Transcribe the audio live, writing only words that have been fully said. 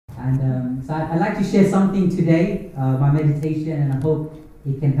And so I'd like to share something today, my meditation, and I hope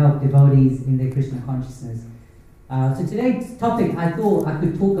it can help devotees in their Krishna consciousness. So today's topic I thought I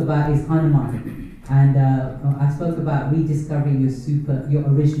could talk about is Hanuman. And I spoke about rediscovering your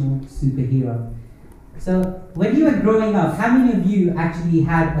original superhero. So when you were growing up, how many of you actually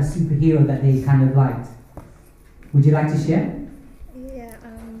had a superhero that they kind of liked? Would you like to share? Yeah,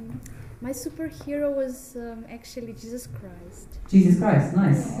 my superhero was actually Jesus Christ. Jesus Christ,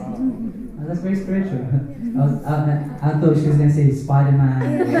 nice. Oh, that's very spiritual. I thought she was going to say Spider-Man.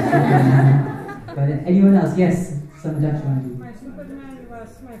 But anyone else? Yes, some Dutch. My Superman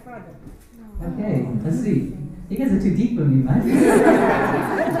was my father. Okay, that's sweet. You guys are too deep for me, man.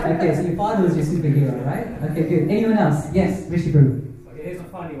 Okay, so your father was your superhero, right? Okay, good. Anyone else? Yes, Rishi Prabhu. Okay, here's a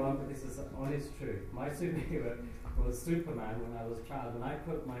funny one, but this is honest truth. My superhero was Superman when I was a child, and I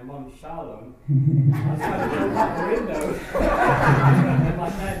put my mom shawl on. I was trying to jump out the window, and my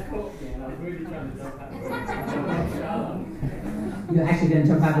dad caught me, and I was really trying to jump out the window. My mom's shawl on. You're actually going to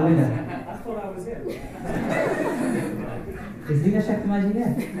jump out the window? I thought I was him. Is Lina Shaktimaji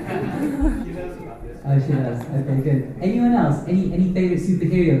there? She knows about this. Oh, she does. Okay, good. Anyone else? Any favorite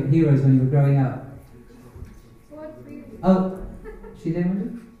heroes when you were growing up? Oh, she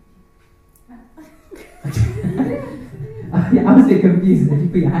didn't yeah, I was a bit confused if you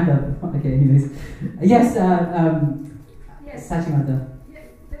put your hand up. Okay, anyways. Yes, yes. Sachimata. Yeah,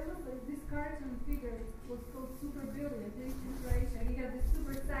 there was this cartoon figure, it was called Super Billy, the inspiration. He had this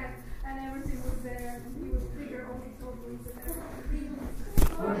super sack and everything was there, and he would figure all the problems and everything.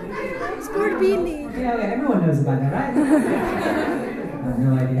 Sport Billy. Okay, everyone knows about that, right? I have no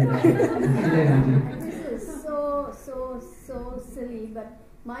idea. This is so silly, but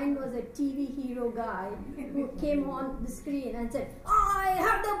mine was a TV hero guy who came on the screen and said, I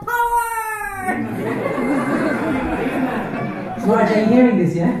have the power! Marge, are you hearing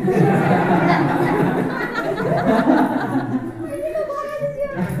this, yeah?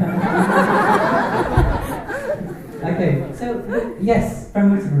 Okay, so, yes,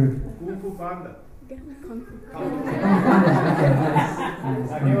 from which group? Kung Fu Panda.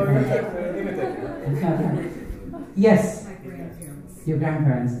 Yes. Your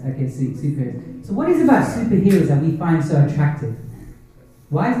grandparents. Okay, sweet, superheroes. So what is it about superheroes that we find so attractive?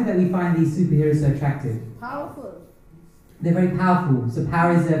 Why is it that we find these superheroes so attractive? Powerful. They're very powerful. So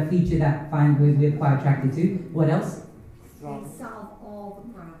power is a feature that we're quite attracted to. What else? They solve all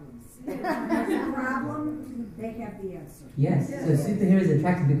the problems. If there's a problem, they have the answer. Yes. So superheroes are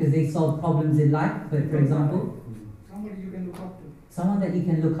attractive because they solve problems in life. But for example, Somebody you can look up to. someone that you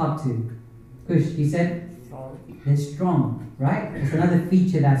can look up to. Kush, you said they're strong, right? It's another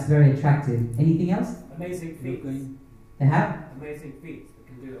feature that's very attractive. Anything else? Amazing feats. They have? Amazing feats.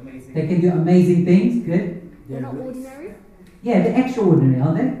 They can do amazing things. Good. They're not ordinary. Yeah, they're extraordinary,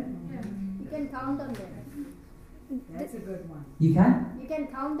 aren't they? Yeah. You can count on them. That's a good one. You can? You can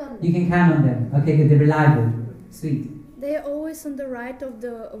count on them. You can count on them. Okay, good. They're reliable. Sweet. They're always on the right of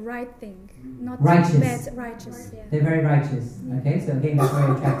the right thing, not righteous. bad. Righteous. Yeah. They're very righteous. Okay, so again, that's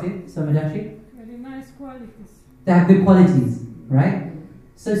very attractive. Somadashi? Very nice qualities. They have good qualities, right?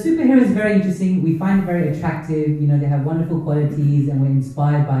 So superheroes is very interesting. We find it very attractive. You know, they have wonderful qualities, and we're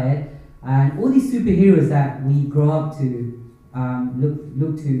inspired by it. And all these superheroes that we grow up to,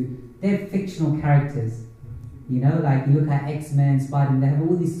 look to, they're fictional characters. You know, like you look at X-Men, Spider-Man. They have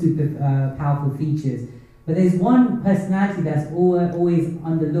all these super powerful features. But there's one personality that's always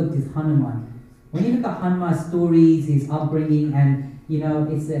underlooked is Hanuman. When you look at Hanuman's stories, his upbringing, and you know,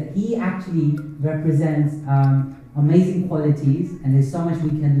 it's that he actually represents amazing qualities, and there's so much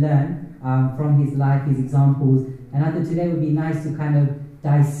we can learn from his life, his examples. And I thought today would be nice to kind of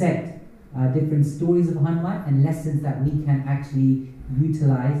dissect different stories of Hanuman and lessons that we can actually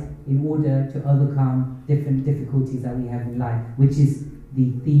utilize in order to overcome different difficulties that we have in life, which is the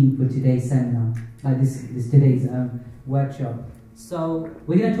theme for today's seminar, today's workshop. So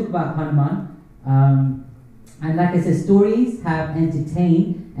we're going to talk about Hanuman. And like I said, stories have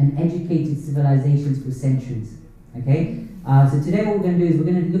entertained and educated civilizations for centuries. Okay? So today what we're going to do is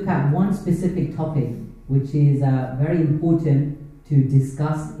we're going to look at one specific topic which is very important to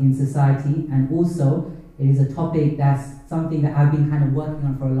discuss in society, and also it is a topic that's something that I've been kind of working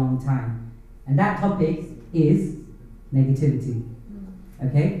on for a long time. And that topic is negativity.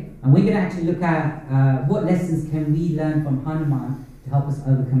 Okay? And we're going to actually look at what lessons can we learn from Hanuman to help us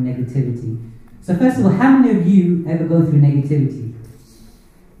overcome negativity. So first of all, how many of you ever go through negativity?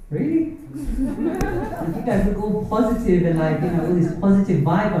 Really? You guys look all positive and like, you know, all this positive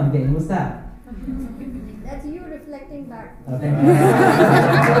vibe I'm getting. What's that? That's you reflecting back. Oh, thank you.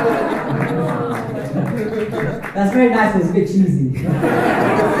 That's very nice, but it's a bit cheesy.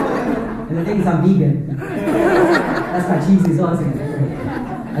 And the thing is, I'm vegan. That's quite cheesy as well, isn't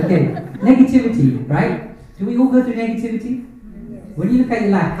it? Okay, negativity, right? Do we all go through negativity? When you look at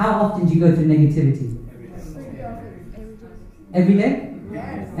your life, how often do you go through negativity? Every day?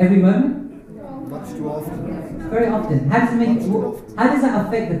 Yes. Every moment? Much too often. Very often. How does that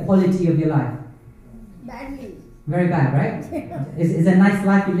affect the quality of your life? Badly. Very bad, right? Is a nice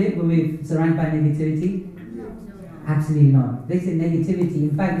life you live when we're surrounded by negativity? Absolutely not. They say negativity.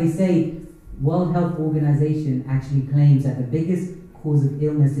 In fact, they say World Health Organization actually claims that the biggest cause of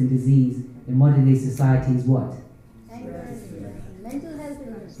illness and disease in modern day society is what? Mental health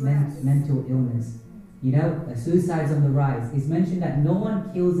illness. Mental illness. You know, suicide's on the rise. It's mentioned that no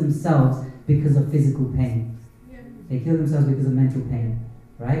one kills themselves because of physical pain. They kill themselves because of mental pain,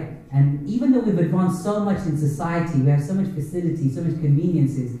 right? And even though we've advanced so much in society, we have so much facilities, so much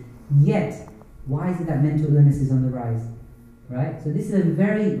conveniences, yet, why is it that mental illness is on the rise, right? So this is a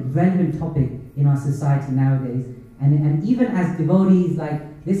very relevant topic in our society nowadays. And even as devotees,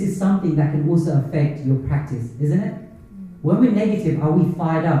 like, this is something that can also affect your practice, isn't it? When we're negative, are we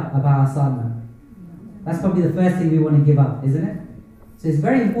fired up about our sadhana? That's probably the first thing we want to give up, isn't it? So it's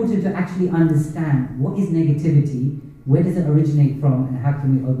very important to actually understand what is negativity, where does it originate from, and how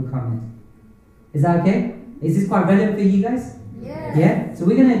can we overcome it. Is that okay? Is this quite relevant for you guys? Yes. Yeah? So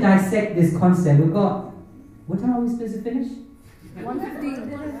we're going to dissect this concept. We've got, what time are we supposed to finish? 1:15.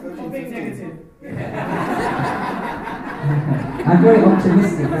 I'm very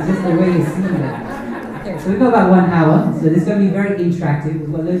optimistic. It's just the way you see it. Okay, so we've got about 1 hour. So this is going to be very interactive.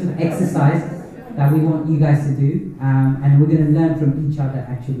 We've got loads of exercise that we want you guys to do, and we're going to learn from each other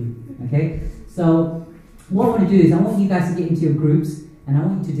actually. Okay? So what I want to do is I want you guys to get into your groups, and I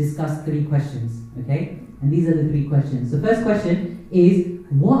want you to discuss 3 questions. Okay? And these are the 3 questions. The first question is,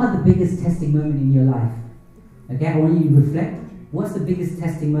 what are the biggest testing moment in your life? Okay? I want you to reflect. What's the biggest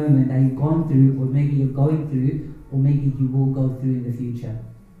testing moment that you've gone through, or maybe you're going through, or maybe you will go through in the future?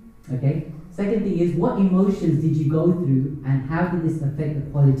 Okay? Second thing is, what emotions did you go through, and how did this affect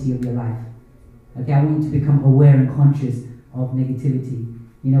the quality of your life? Okay, I want you to become aware and conscious of negativity.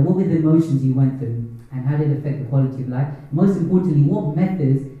 You know, what were the emotions you went through, and how did it affect the quality of life? Most importantly, what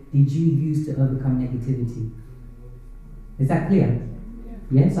methods did you use to overcome negativity? Is that clear?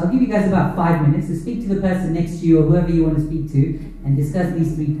 Yeah, so I'll give you guys about 5 minutes to speak to the person next to you or whoever you want to speak to and discuss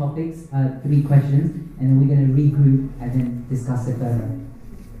these 3 topics, 3 questions, and then we're going to regroup and then discuss it further.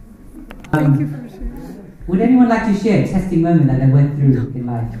 Thank you for sharing. Would anyone like to share a testing moment that they went through in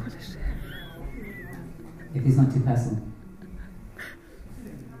life? If it's not too personal.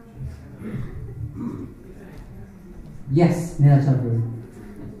 Yes, Neela. As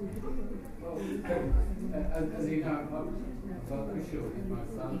you know, about Kushal, my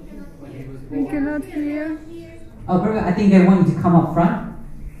son, when he was We born. cannot hear. Oh, brother, I think they want you to come up front.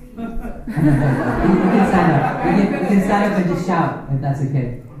 You can stand up. You can stand up and just shout, if that's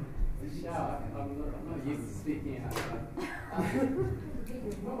okay. Shout, I'm not used to speaking out loud.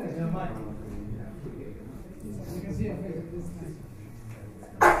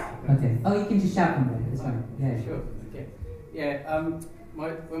 Okay. Oh, you can just shout from there. It's fine. Yeah, Sure. Okay. Yeah.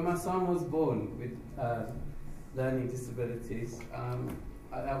 When my son was born with learning disabilities,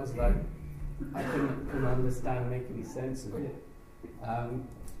 that was like I couldn't understand, make any sense of it.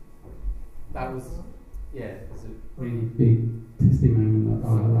 That was it was a really big testing moment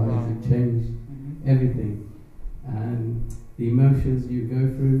of our lives. It changed everything, and the emotions you go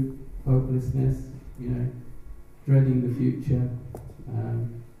through, hopelessness, dreading the future,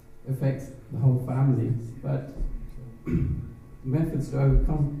 affects the whole family. But methods to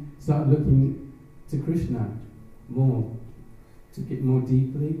overcome, start looking to Krishna more, to get more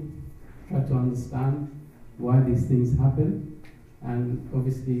deeply, try to understand why these things happen, and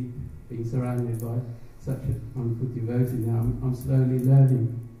obviously being surrounded by such a wonderful devotee now, I'm slowly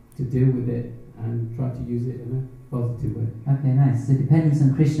learning to deal with it and try to use it in a positive way. Okay, nice. So dependence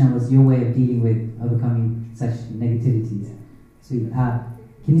on Krishna was your way of dealing with overcoming such negativities. Sweet.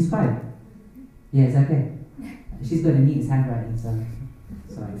 Can you scribe? Yeah, it's okay. She's got the neatest handwriting, so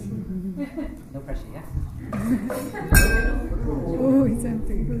sorry. No pressure, yeah? Oh, it's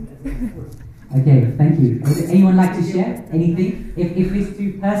empty. Good. Okay, thank you. Would anyone like to share anything? If it's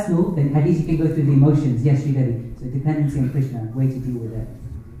too personal, then at least you can go through the emotions. Yes, Sridevi. So dependency on Krishna, way to deal with it.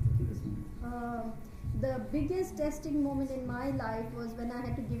 The biggest testing moment in my life was when I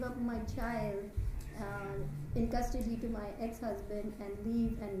had to give up my child in custody to my ex-husband and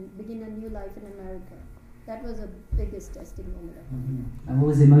leave and begin a new life in America. That was the biggest testing moment of my life. And what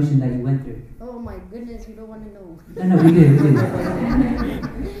was the emotion that you went through? Oh my goodness, you don't want to know. No, we do.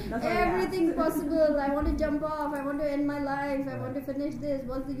 Everything's possible. I want to jump off. I want to end my life. I want to finish this.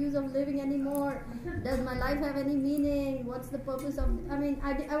 What's the use of living anymore? Does my life have any meaning? What's the purpose of...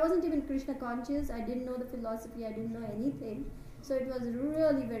 I wasn't even Krishna conscious. I didn't know the philosophy. I didn't know anything. So it was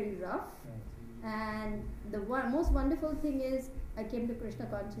really very rough. And the most wonderful thing is I came to Krishna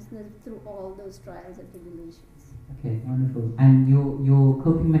consciousness through all those trials and tribulations. Okay, wonderful. And your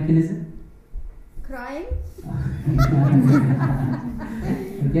coping mechanism? Crying.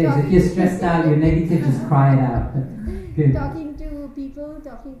 Okay, so if you're stressed out, you're negative, just cry it out. Good. Talking to people,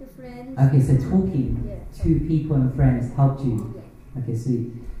 talking to friends. Okay, so talking to people and friends helped you. Yeah. Okay,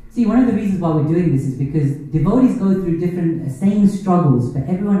 sweet. See, one of the reasons why we're doing this is because devotees go through different, same struggles, but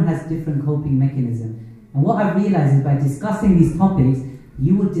everyone has different coping mechanism. And what I've realized is by discussing these topics,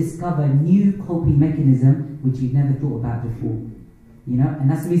 you will discover new coping mechanism which you've never thought about before. You know, and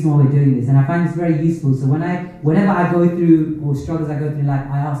that's the reason why we're doing this. And I find this very useful. So whenever I go through, or struggles I go through in life,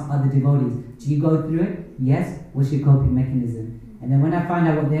 I ask other devotees, do you go through it? Yes. What's your coping mechanism? And then when I find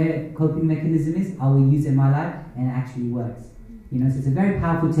out what their coping mechanism is, I will use it in my life, and it actually works. You know, so it's a very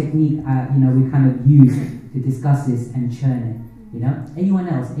powerful technique, you know, we kind of use to discuss this and churn it. You know, anyone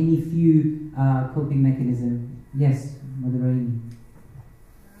else? Any few coping mechanism? Yes, Mother Raini.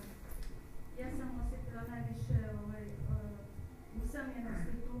 Ja sam osjetila najviše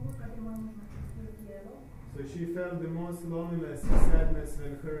usamljenosti i tugu kad je moj muž napustio tijelo. So she felt the most loneliness and sadness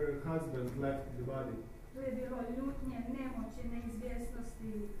when her husband left the body. Tu je bilo ljutnje, nemoći,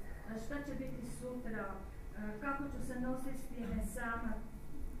 neizvjesnosti, šta će biti sutra, kako ću se nositi s time sama.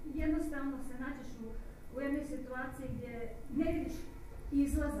 Jednostavno se nađeš u jednoj situaciji gdje ne vidiš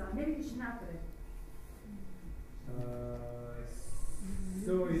izlaza, ne vidiš napred.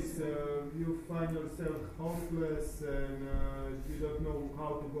 So it's you find yourself hopeless and you don't know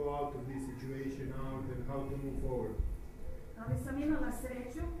how to go out of this situation out and how to move forward. Ali sam imala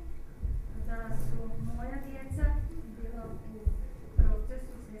sreću da su moja djeca bila u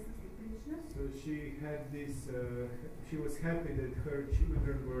procesu svjesnosti Krishna. So she had this, she was happy that her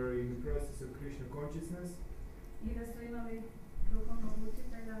children were in the process of Krishna consciousness. I da su imali duhovnog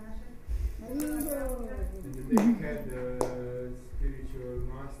učitelja našeg. And they had the spiritual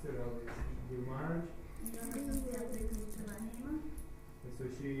master of Guru Maharaj. And so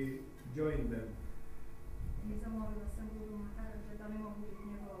she joined them.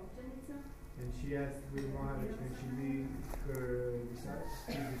 And she asked Guru Maharaj can she be her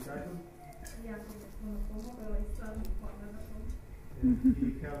disciple. And he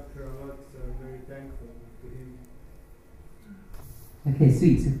helped her a lot, so I'm very thankful to him. Okay,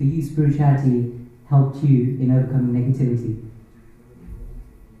 sweet. So for you, spirituality helped you in overcoming negativity.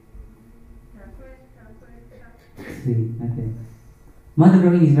 Sweet. Okay. Mother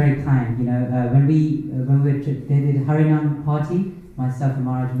Rohini is very kind. You know, when we did a Harinam party, myself and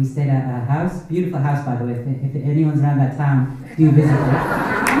Maharaj, we stayed at her house. Beautiful house, by the way. If anyone's around that town, do visit it.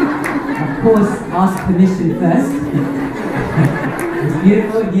 Of course, ask permission first. It's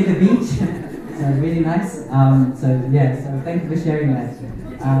beautiful near the beach. So really nice. So thank you for sharing that.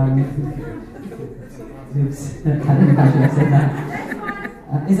 Oops, I don't know if I should have said that.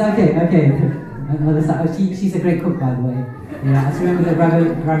 It's okay. She's a great cook, by the way. Yeah, I just remember the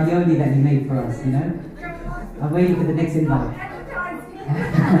ravioli that you made for us. You know, I'm waiting for the next invite.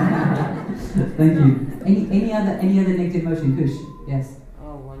 Thank you. Any other negative emotion? Kush, yes.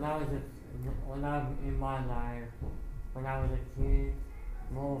 Oh, when I was in my life, when I was a kid.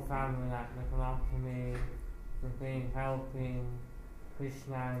 More family that look after me, being helping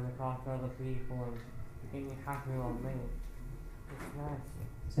Krishna and look after other people and being happy on me. It's nice.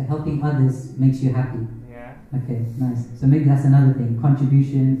 So helping others makes you happy. Yeah. Okay, nice. So maybe that's another thing,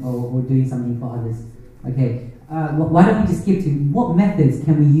 contribution or doing something for others. Okay. Why don't we just skip to what methods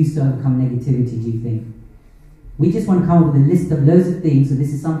can we use to overcome negativity, do you think? We just want to come up with a list of loads of things, so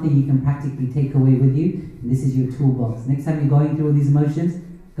this is something you can practically take away with you, and this is your toolbox. Next time you're going through all these emotions,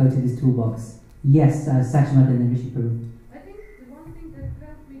 go to this toolbox. Yes, Sachimata and then Rishi Prabhu. I think the one thing that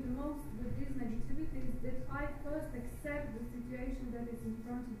helped me the most with this negativity is that I first accept the situation that is in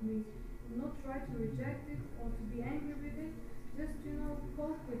front of me, not try to reject it or to be angry with it, just,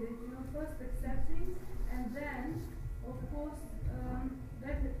 cope with it, first accepting, and then, of course,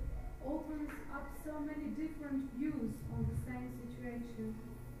 that opens up so many different views on the same situation.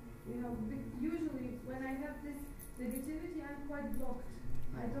 Usually when I have this negativity, I'm quite blocked.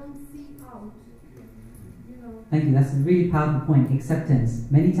 I don't see out. Thank you. That's a really powerful point. Acceptance.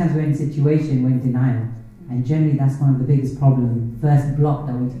 Many times we're in a situation, we're in denial, and generally that's one of the biggest problems. First block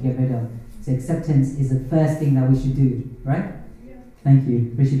that we need to get rid of. So acceptance is the first thing that we should do, right? Thank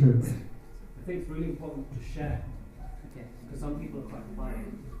you. Rishi Prabhu. I think it's really important to share. Because some people are quite quiet.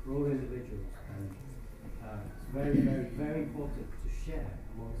 We're all individuals. And it's very, very, very important to share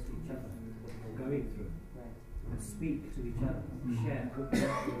amongst each other what you're going through. And speak to each other. Share, open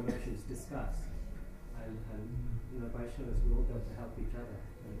up your emotions, discuss. And Vaishnavas will all be able to help each other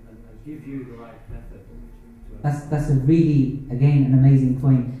and give you the right method. That's a really, again, an amazing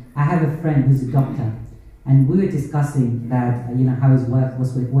point. I have a friend who's a doctor, and we were discussing that, how his work,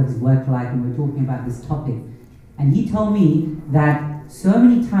 what his work like, and we were talking about this topic. And he told me that so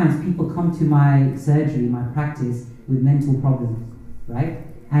many times people come to my surgery, my practice, with mental problems, right?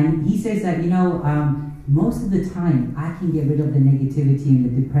 And he says that, most of the time I can get rid of the negativity and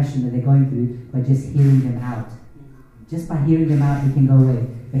the depression that they're going through by just hearing them out. Just by hearing them out, it can go away.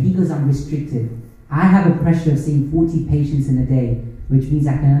 But he goes, I'm restricted. I have a pressure of seeing 40 patients in a day, which means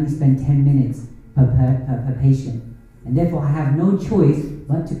I can only spend 10 minutes per patient. And therefore, I have no choice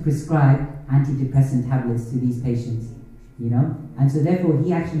but to prescribe antidepressant tablets to these patients. And so therefore,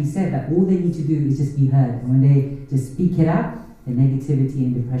 he actually said that all they need to do is just be heard. And when they just speak it out, the negativity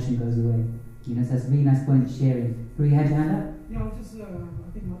and depression goes away. So that's a really nice point of sharing. Priya, had your hand up? Yeah, I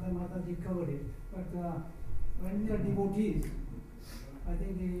think Mataji covered it. But when you're devotees, I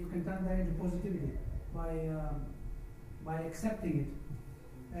think you can turn that into positivity by accepting it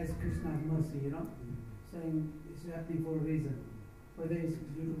as Krishna's mercy, saying it's happening for a reason, whether it's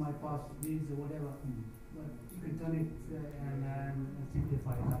due to my past deeds or whatever. But you can turn it and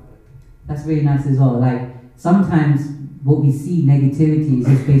simplify it up. That's very nice as well. Like sometimes what we see negativity is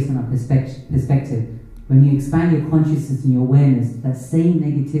just based on our perspective. When you expand your consciousness and your awareness, that same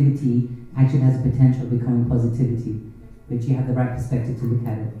negativity actually has the potential of becoming positivity, but you have the right perspective to look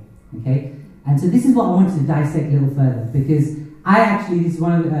at it. Okay? And so this is what I wanted to dissect a little further, because this is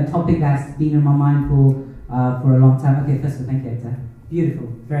one of the topic that's been in my mind for a long time. Okay, first of all, thank you, Hector. Beautiful,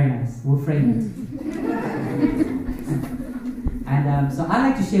 very nice. We'll frame it. And so I'd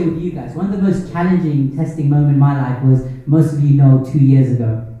like to share with you guys, one of the most challenging testing moments in my life was, most of you know, 2 years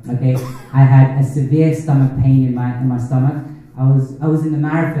ago. Okay, I had a severe stomach pain in my stomach. I was in the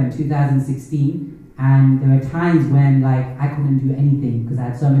marathon 2016, and there were times when I couldn't do anything because I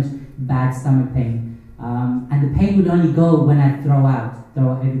had so much bad stomach pain. And the pain would only go when I throw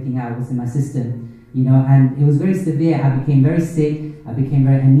everything out what's in my system, and it was very severe. I became very sick, I became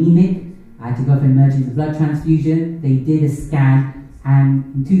very anemic. I had to go for emergency blood transfusion. They did a scan,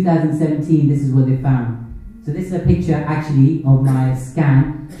 and in 2017, this is what they found. So this is a picture actually of my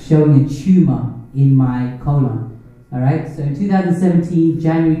scan showing a tumor in my colon. Alright, so in 2017,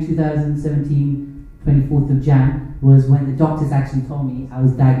 January 2017, 24th of Jan, was when the doctors actually told me I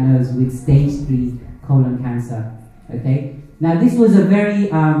was diagnosed with stage 3 colon cancer. Okay, now this was a very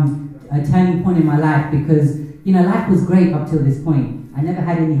a turning point in my life, because life was great up till this point. I never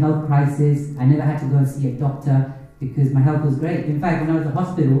had any health crisis. I never had to go and see a doctor because my health was great. In fact, when I was at the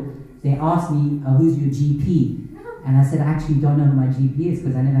hospital, they asked me, who's your GP? And I said, I actually don't know who my GP is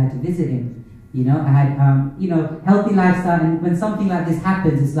because I never had to visit him. I had, healthy lifestyle, and when something like this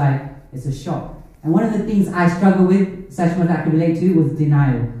happens, it's a shock. And one of the things I struggle with, Sashma, that I could relate to, was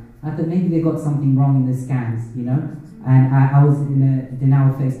denial. I thought maybe they got something wrong in the scans, and I was in a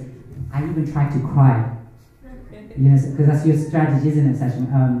denial phase. I even tried to cry. Because that's your strategy, isn't it,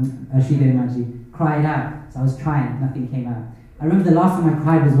 Sridhar Maji? Cry it out. So I was trying, nothing came out. I remember the last time I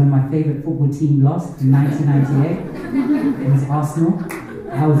cried was when my favourite football team lost in 1998. It was Arsenal.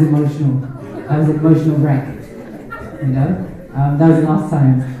 I was emotional. I was an emotional wreck. That was the last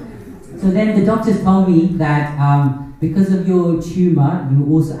time. So then the doctors told me that because of your tumour, you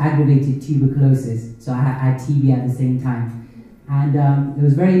also aggravated tuberculosis. So I had TB at the same time. And it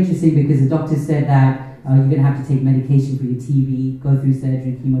was very interesting because the doctor said that you're going to have to take medication for your TB, go through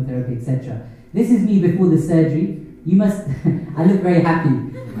surgery, chemotherapy, etc. This is me before the surgery. I look very happy.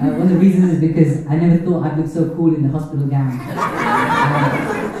 One of the reasons is because I never thought I'd look so cool in the hospital gown.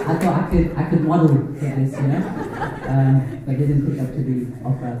 I thought I could model for this, but didn't pick up to the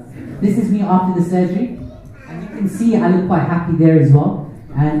offer. This is me after the surgery, and you can see I look quite happy there as well.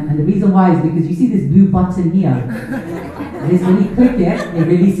 And the reason why is because you see this blue button here. When you click it, it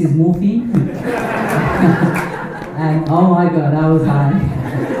releases morphine. And oh my god, I was high.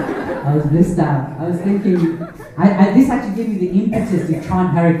 I was blissed out. I was thinking, this actually gave me the impetus to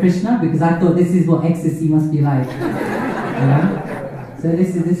chant Hare Krishna, because I thought this is what ecstasy must be like. So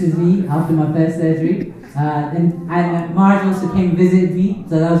this is me after my first surgery. And Maharaj also came and visited me,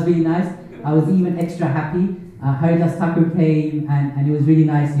 so that was really nice. I was even extra happy. Haridas Thakur came, and it was really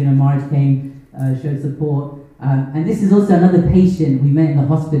nice. Maharaj came, showed support. And this is also another patient we met in the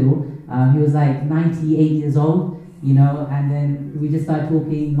hospital. He was like 98 years old, you know, and then we just started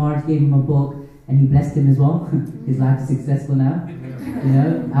talking. Maharaj gave him a book, and he blessed him as well. His life is successful now, you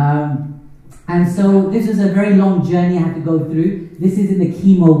know. And so this was a very long journey I had to go through. This is in the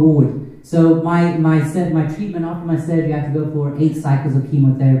chemo ward. So my treatment after my surgery, I had to go for 8 cycles of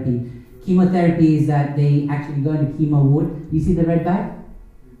chemotherapy. Chemotherapy is that they actually go into chemo ward. You see the red bag?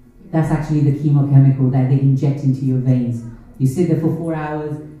 That's actually the chemochemical that they inject into your veins. You sit there for 4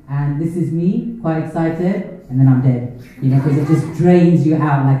 hours, and this is me, quite excited, and then I'm dead. You know, because it just drains you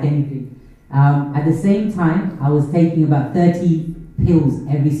out like anything. At the same time, I was taking about 30 pills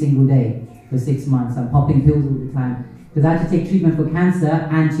every single day for 6 months. I'm popping pills all the time because I had to take treatment for cancer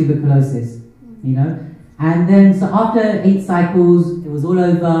and tuberculosis, you know. And then, so after 8 cycles, it was all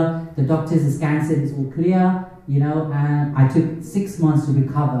over. The doctors, the scan said it's all clear, you know, and I took 6 months to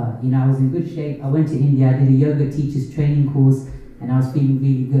recover. You know, I was in good shape. I went to India, I did a yoga teacher's training course, and I was feeling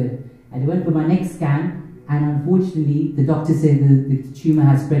really good. And I went for my next scan, and unfortunately, the doctor said the tumor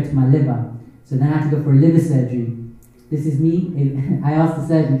had spread to my liver. So then I had to go for a liver surgery. This is me. I asked the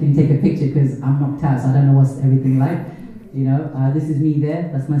surgeon, can you take a picture, because I'm knocked out, so I don't know what's everything like. You know, this is me there.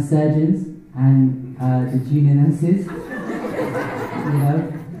 That's my surgeons and the junior nurses. You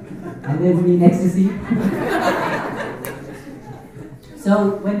know, and there's me in ecstasy.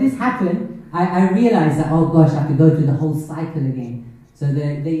 So when this happened, I realized that, oh gosh, I have to go through the whole cycle again. So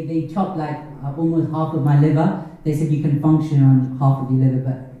they chopped like almost half of my liver. They said you can function on half of your liver,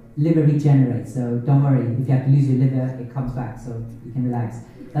 but liver regenerates, so don't worry. If you have to lose your liver, it comes back, so you can relax.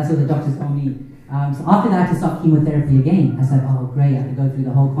 That's what the doctors told me. So after that, I had to start chemotherapy again. I said, oh great, I have to go through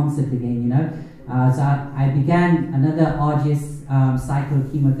the whole concept again, you know. So I began another arduous cycle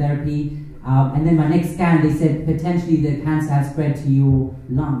of chemotherapy, and then my next scan, they said potentially the cancer has spread to your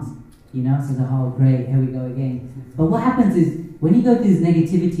lungs, you know. So I said, oh great, here we go again. But what happens is, when you go through this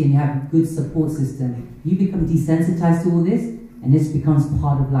negativity and you have a good support system, you become desensitized to all this, and this becomes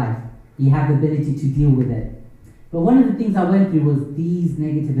part of life. You have the ability to deal with it. But one of the things I went through was these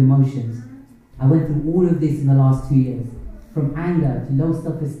negative emotions. I went through all of this in the last 2 years. From anger to low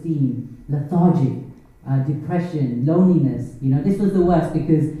self-esteem, lethargic, depression, loneliness. You know, this was the worst,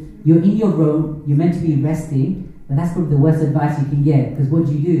 because you're in your room, you're meant to be resting, but that's probably the worst advice you can get, because what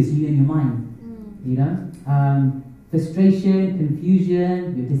you do is you in your mind. You know? Frustration,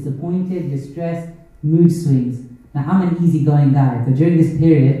 confusion, you're disappointed, you're stressed, mood swings. Now, I'm an easygoing guy, but during this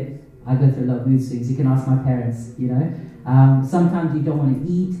period, I go through a lot of mood swings. You can ask my parents, you know. Sometimes you don't want to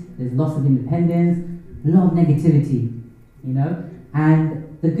eat, there's loss of independence, a lot of negativity, you know.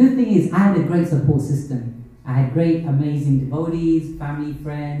 And the good thing is, I had a great support system. I had great, amazing devotees, family,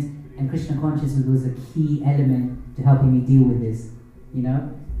 friends, and Krishna consciousness was a key element to helping me deal with this, you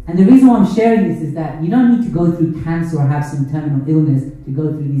know. And the reason why I'm sharing this is that you don't need to go through cancer or have some terminal illness to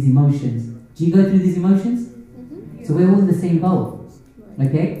go through these emotions. Do you go through these emotions? So we're all in the same boat,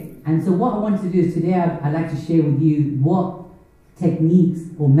 okay? And so what I wanted to do is today I'd like to share with you what techniques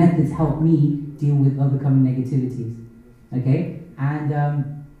or methods help me deal with overcoming negativities, okay? And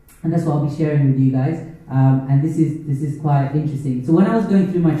that's what I'll be sharing with you guys. And this is quite interesting. So when I was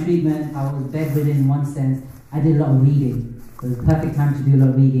going through my treatment, I was bedridden in one sense. I did a lot of reading. It was the perfect time to do a lot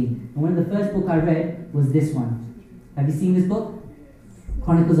of reading. And one of the first books I read was this one. Have you seen this book?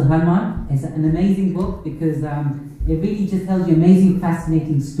 Chronicles of Hanuman. It's an amazing book because it really just tells you amazing,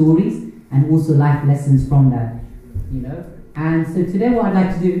 fascinating stories and also life lessons from that, you know. And so today what I'd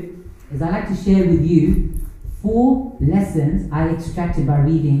like to do is I'd like to share with you 4 lessons I extracted by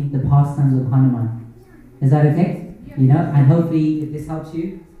reading the pastimes of Hanuman. Is that okay? Yeah. You know, and hopefully if this helps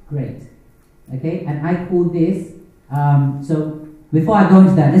you, great. Okay, and I call this, so before I go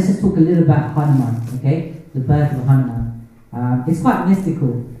into that, let's just talk a little about Hanuman, okay? The birth of Hanuman. It's quite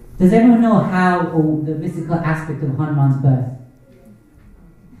mystical. Does everyone know how, or the mystical aspect of Hanuman's birth?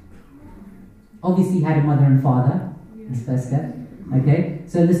 Obviously he had a mother and father, his first step. Okay,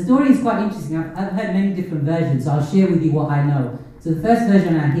 so the story is quite interesting. I've heard many different versions, so I'll share with you what I know. So the first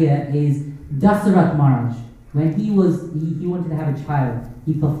version I hear is Dasarath Maharaj. When he wanted to have a child,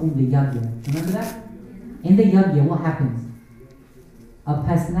 he performed the yajna. Remember that? In the yajna, what happens? A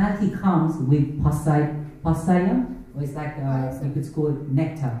personality comes with pasaya, or it's like you could call it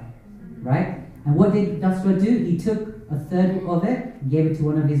nectar, right? And what did Dasarath do? He took a third of it, gave it to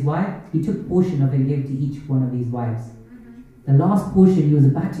one of his wives. He took a portion of it and gave it to each one of his wives. The last portion, he was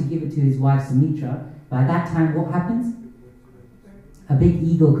about to give it to his wife Sumitra. By that time, what happens? A big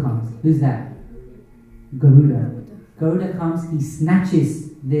eagle comes. Who's that? Garuda. Garuda comes, he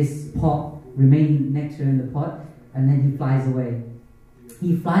snatches this pot, remaining nectar in the pot, and then he flies away.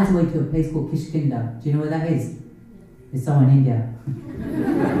 He flies away to a place called Kishkinda. Do you know where that is? It's somewhere in India.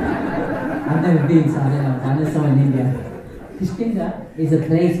 I've never been, so I don't know. I know someone in India. Kishkinda is a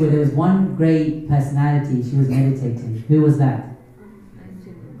place where there was one great personality. She was meditating. Who was that?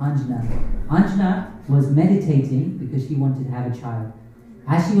 Anjana. Anjana was meditating because she wanted to have a child.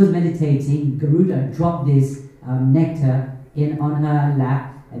 As she was meditating, Garuda dropped this nectar on her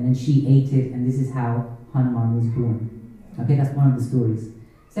lap, and then she ate it, and this is how Hanuman was born. Okay, that's one of the stories.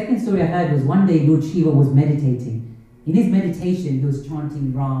 Second story I heard was one day Lord Shiva was meditating. In his meditation, he was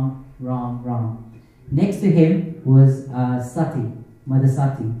chanting Ram, Ram, Ram. Next to him was Sati, Mother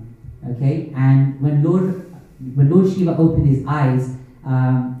Sati. Okay, and when Lord Shiva opened his eyes,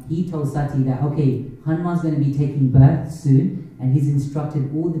 he told Sati that, okay, Hanuman's going to be taking birth soon, and he's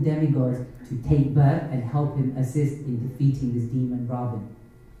instructed all the demigods to take birth and help him assist in defeating this demon Ravan.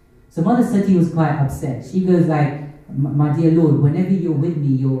 So Mother Sati was quite upset. She goes like, my dear Lord, whenever you're with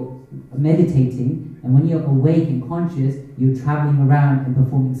me, you're meditating, and when you're awake and conscious, you're traveling around and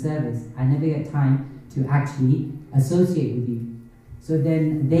performing service. I never get time to actually associate with you. So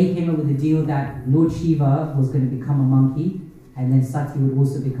then they came up with the deal that Lord Shiva was going to become a monkey, and then Sati would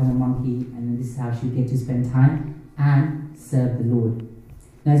also become a monkey, and then this is how she would get to spend time and serve the Lord.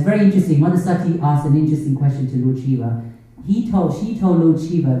 Now it's very interesting. Mother Sati asked an interesting question to Lord Shiva. She told Lord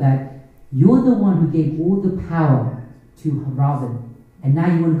Shiva that you're the one who gave all the power to Ravan, and now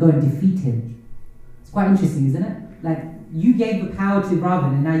you want to go and defeat him. It's quite interesting, isn't it? Like, you gave the power to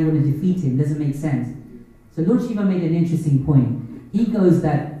Ravan, and now you want to defeat him. Doesn't make sense. So Lord Shiva made an interesting point. He goes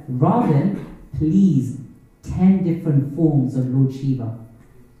that Ravan pleased 10 different forms of Lord Shiva,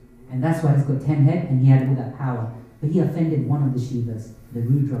 and that's why he's got 10 heads, and he had all that power. But he offended one of the Shivas, the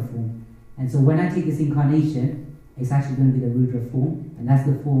Rudra form. And so when I take this incarnation, it's actually going to be the Rudra form, and that's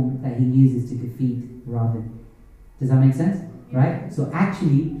the form that he uses to defeat Ravan. Does that make sense? Right? So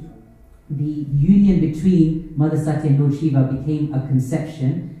actually, the union between Mother Sati and Lord Shiva became a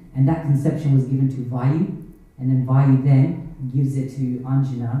conception, and that conception was given to Vayu, and then Vayu then gives it to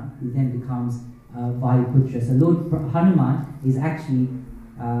Anjana, who then becomes Vayuputra. So Lord Hanuman is actually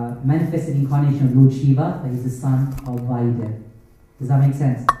manifested incarnation of Lord Shiva, but he's the son of Vayudev. Does that make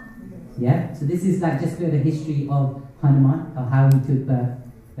sense? Yeah? So this is like just a bit of a history of Hanuman, of how he took birth,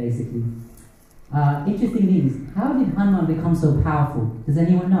 basically. Interesting things. How did Hanuman become so powerful? Does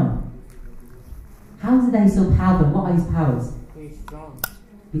anyone know? How is it that he's so powerful? What are his powers? He's strong.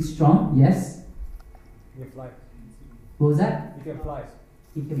 He's strong, yes. He can fly. What was that? He can fly.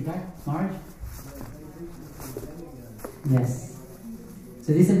 He can fly. Marge? Yes.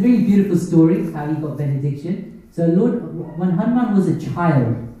 So this is a really beautiful story, how he got benediction. So when Hanuman was a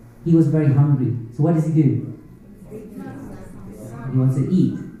child, he was very hungry. So what does he do? He wants to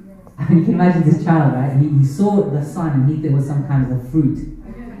eat. I mean, you can imagine this child, right? He saw the sun and he thought it was some kind of a fruit.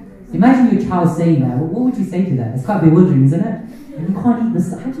 Imagine your child saying that. What would you say to that? It's quite bewildering, isn't it? And you can't eat the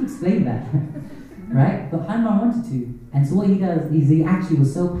sun. How do you explain that? Right? But Hanuman wanted to. And so what he does is he actually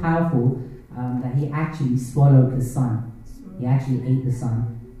was so powerful that he actually swallowed the sun. He actually ate the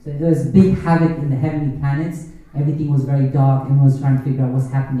sun. So there was big havoc in the heavenly planets. Everything was very dark. Everyone was trying to figure out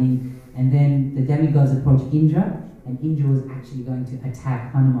what's happening. And then the demigods approached Indra, and Indra was actually going to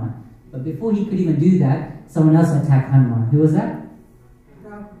attack Hanuman. But before he could even do that, someone else attacked Hanuman. Who was that?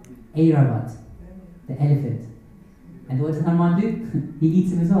 Airavat, the elephant. And what does Hanuman do? He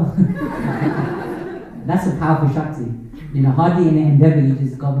eats him as well. That's a powerful Shakti. You know, hardly in an endeavor, you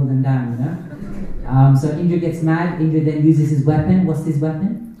just gobble them down, you know? So Indra gets mad. Indra then uses his weapon. What's his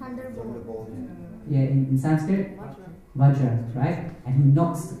weapon? Thunderbolt. Yeah, in Sanskrit? Vajra, right? And he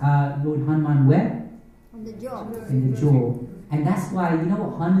knocks Lord Hanuman where? On the jaw. In the jaw. And that's why, you know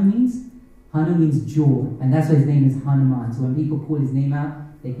what Hanu means? Hanu means jaw. And that's why his name is Hanuman. So when people call his name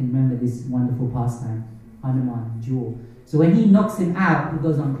out, they can remember this wonderful pastime. Hanuman, jaw. So when he knocks him out, he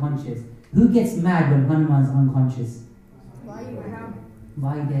goes unconscious. Who gets mad when Hanuman's unconscious?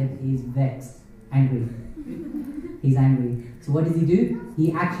 Vayudev is vexed, angry. He's angry. So what does he do?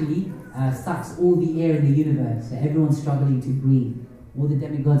 He actually sucks all the air in the universe. So everyone's struggling to breathe. All the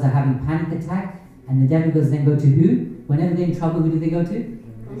demigods are having panic attack, and the demigods then go to who? Whenever they're in trouble, who do they go to?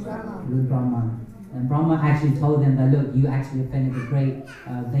 Lord Brahma. And Brahma actually told them that, look, you actually offended the great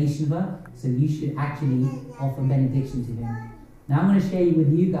Vaishnava, so you should actually offer benediction to him. Now I'm going to share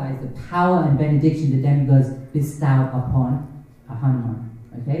with you guys the power and benediction the demigods bestow upon Hanuman.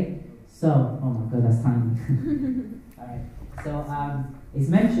 Okay? So, oh my god, that's tiny. Alright. So, it's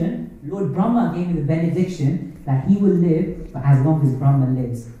mentioned, Lord Brahma gave me the benediction that he will live for as long as Brahma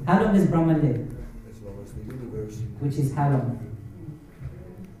lives. How long does Brahma live? As long as the universe. Which is how long?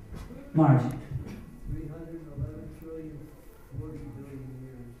 Marge. 311 trillion 40 billion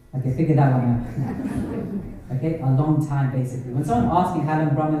years. Okay, figure that one out. Okay, a long time basically. When someone asks me how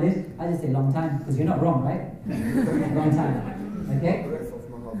long Brahma lives, I just say long time, because you're not wrong, right? Long time. Okay?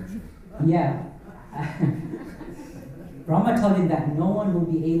 Yeah. Brahma told him that no one will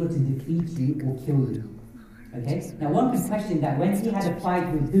be able to defeat you or kill you. Okay? Now one could question that when he had a fight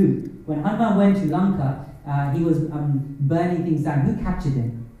with who? When Hanuman went to Lanka, he was burning things down. Who captured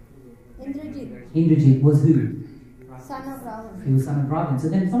him? Indrajit. Indrajit was who? Son of Ravan. He was son of Ravan. So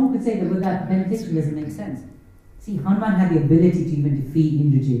then someone could say that, well, that meditation doesn't make sense. See, Hanuman had the ability to even defeat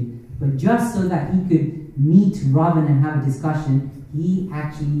Indrajit, but just so that he could meet Ravan and have a discussion, he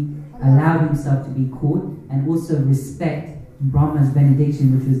actually allowed himself to be caught and also respect Brahma's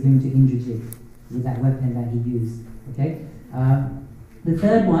benediction, which was given to Indrajit with that weapon that he used. Okay. The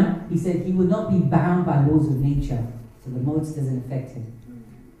third one, he said he would not be bound by laws of nature, so the modes doesn't affect him.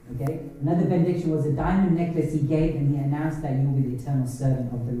 Okay. Another benediction was a diamond necklace he gave, and he announced that you will be the eternal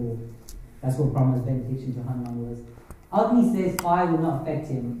servant of the Lord. That's what Brahma's benediction to Hanuman was. Agni says fire will not affect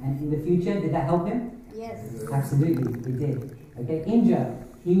him, and in the future, did that help him? Yes. Absolutely, it did. Okay. Indra,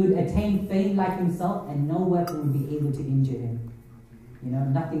 he would attain fame like himself, and no weapon would be able to injure him. You know,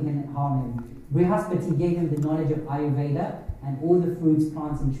 nothing can harm him. Brihaspati gave him the knowledge of Ayurveda and all the fruits,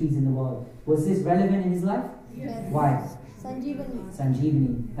 plants and trees in the world. Was this relevant in his life? Yes. Why? Sanjeevani.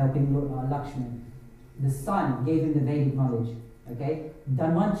 Sanjeevani, helping Lakshman. The sun gave him the Vedic knowledge. Okay?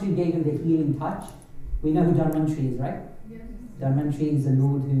 Dhanvantari gave him the healing touch. We know who Dhanvantari is, right? Yes. Dhanvantari is the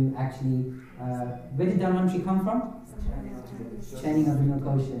Lord who actually... where did Dhanvantari come from? Churning of the milk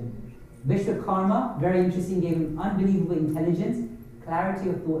ocean. Vishwakarma, very interesting, gave him unbelievable intelligence, clarity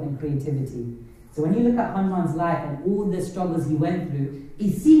of thought and creativity. So when you look at Hanuman's life and all the struggles he went through,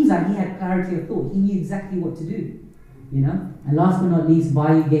 it seems like he had clarity of thought. He knew exactly what to do. You know? And last but not least,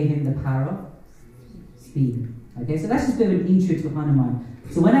 Vayu gave him the power of speed. Okay, so that's just a bit of an intro to Hanuman.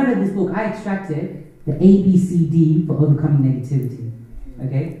 So when I read this book, I extracted the ABCD for overcoming negativity.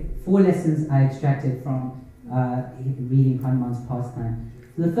 Okay? 4 lessons I extracted from reading Hanuman's pastime.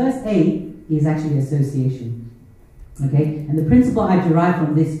 So the first A is actually association. Okay, and the principle I derive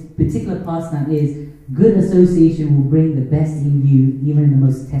from this particular pastime is good association will bring the best in you even in the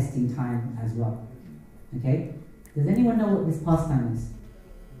most testing time as well. Okay, does anyone know what this pastime is?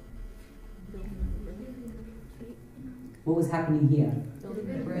 What was happening here?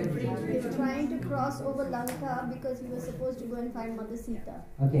 He was trying to cross over Lanka because he was supposed to go and find Mother Sita.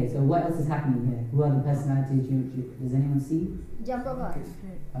 Okay, so what else is happening here? Who are the personalities? Does anyone see? Jambavan.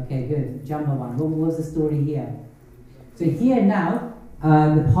 Okay, good. Jambavan. What was the story here? So here now,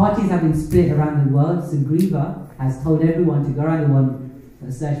 the parties have been split around the world. Sugriva has told everyone to go around the world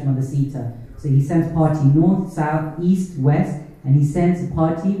to search Mother Sita. So he sends party north, south, east, west, and he sends a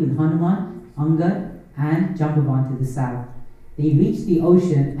party with Hanuman, Angad, and Jambavan to the south. They reach the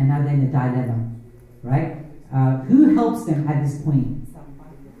ocean and now they're in a dilemma, right? Who helps them at this point?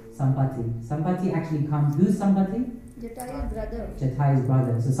 Sampati. Sampati actually comes. Who's Sampati? Jataya's brother. Jataya's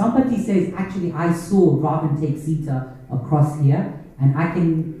brother. So Sampati says, actually, I saw Ravan take Sita across here, and I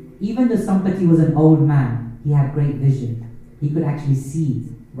can, even though Sampati was an old man, he had great vision. He could actually see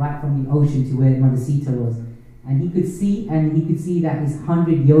right from the ocean to where Mother Sita was. And he could see that he's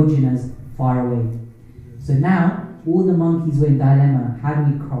 100 yojanas far away. So now, all the monkeys were in dilemma. How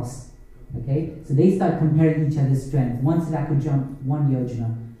do we cross? Okay? So they start comparing each other's strength. One said I could jump 1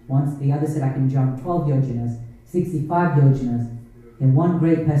 yojana. Once the other said I can jump 12 yojanas, 65 yojanas. Then one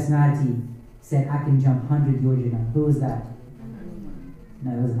great personality said I can jump 100 yojana. Who was that?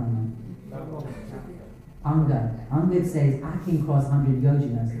 No, it was Hanuman. Angad. Angad says I can cross 100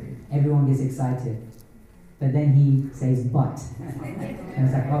 yojanas. Everyone gets excited. But then he says, but. And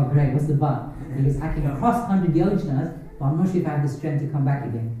it's like, oh great, what's the but? He goes, I can cross 100 yojanas, but I'm not sure if I have the strength to come back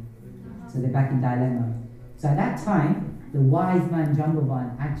again. So they're back in dilemma. So at that time, the wise man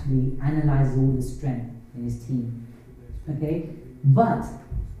Jambavan actually analyzes all the strength in his team. Okay? But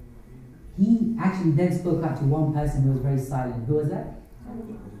he actually then spoke up to one person who was very silent. Who was that?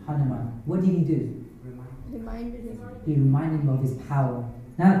 Hanuman. What did he do? Reminded him. He reminded him of his power.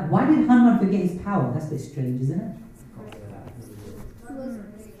 Now, why did Hanuman forget his power? That's a bit strange, isn't it?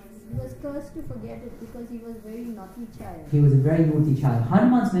 He was cursed to forget it because he was a very naughty child. He was a very naughty child.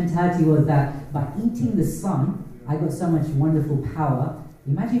 Hanuman's mentality was that by eating the sun, I got so much wonderful power.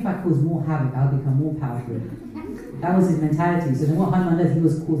 Imagine if I cause more havoc, I'll become more powerful. That was his mentality. So then what Hanuman does, he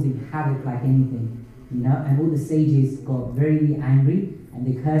was causing havoc like anything. You know, and all the sages got very angry and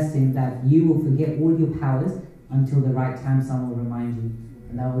they cursed him that you will forget all your powers until the right time someone will remind you.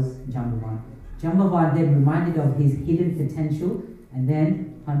 And that was Jambavan. Jambavan then reminded of his hidden potential, and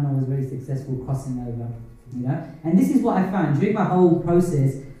then Hanuman was very successful crossing over. You know? And this is what I found. During my whole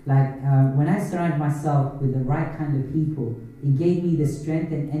process, like when I surrounded myself with the right kind of people, it gave me the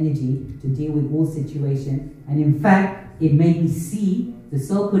strength and energy to deal with all situations. And in fact, it made me see the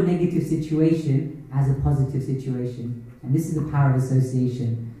so-called negative situation as a positive situation. And this is the power of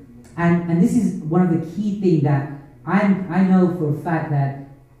association. And this is one of the key things that I know for a fact that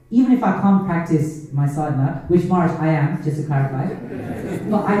even if I can't practice my sadhana, which Maharaj I am, just to clarify,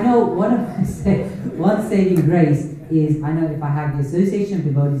 but I know one saving grace is I know if I have the association of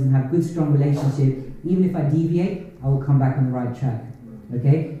devotees and have good strong relationship, even if I deviate, I will come back on the right track.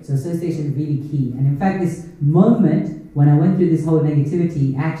 Okay? So association is really key. And in fact, this moment, when I went through this whole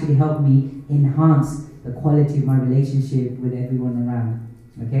negativity, actually helped me enhance the quality of my relationship with everyone around.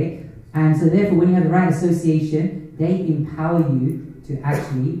 Okay? And so therefore, when you have the right association, they empower you to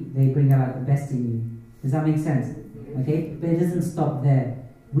actually, they bring out the best in you. Does that make sense? Okay? But it doesn't stop there.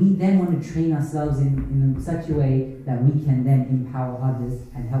 We then want to train ourselves in such a way that we can then empower others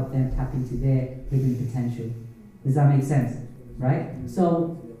and help them tap into their hidden potential. Does that make sense? Right?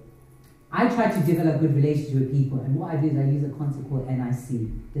 So, I try to develop good relationship with people, and what I do is I use a concept called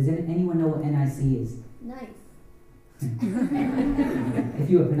NIC. Does anyone know what NIC is? Nice. If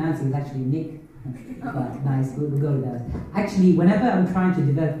you were pronouncing it, it's actually Nick. But nice, we'll go with that. Actually, whenever I'm trying to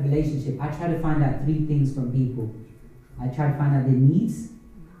develop a relationship, I try to find out 3 things from people. I try to find out their needs,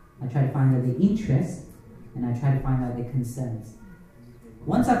 I try to find out their interests, and I try to find out their concerns.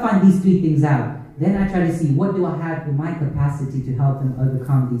 Once I find these 3 things out, then I try to see what do I have in my capacity to help them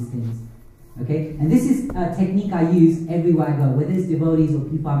overcome these things. Okay? And this is a technique I use everywhere I go, whether it's devotees or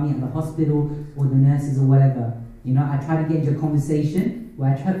people I meet at the hospital or the nurses or whatever. You know, I try to get into a conversation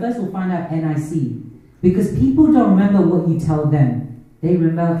where I try first of all find out NIC. Because people don't remember what you tell them. They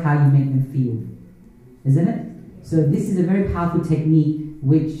remember how you make them feel. Isn't it? So this is a very powerful technique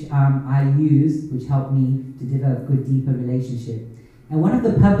which I use, which helped me to develop good, deeper relationship. And one of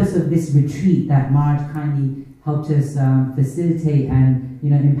the purpose of this retreat that Maharaj kindly helped us facilitate and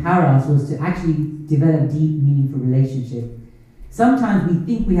empower us was to actually develop deep, meaningful relationship. Sometimes we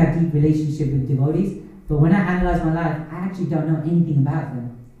think we have deep relationship with devotees, but when I analyze my life, I actually don't know anything about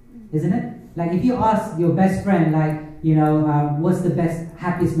them. Isn't it? Like if you ask your best friend, like, what's the best,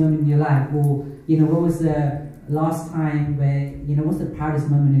 happiest moment in your life? Or, what was the last time where, what's the proudest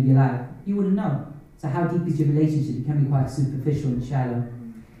moment of your life? You wouldn't know. So how deep is your relationship? It can be quite superficial and shallow.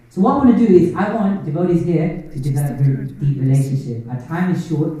 So what I want to do is, I want devotees here to develop a very deep relationship. Our time is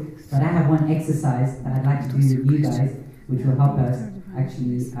short, but I have one exercise that I'd like to do with you guys, which will help us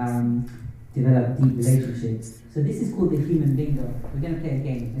actually develop deep relationships. So this is called the human bingo. We're going to play a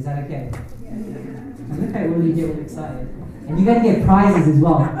game. Is that okay? Yeah. And look how all you get all excited. And you're going to get prizes as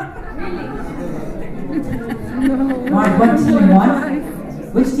well. Alright, what team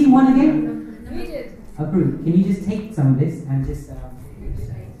won? Which team won again? We did. Approved. Can you just take some of this and just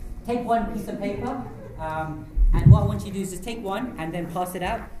take one piece of paper? And what I want you to do is just take one and then pass it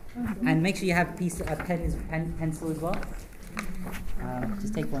out. And make sure you have a piece of pen and pencil as well.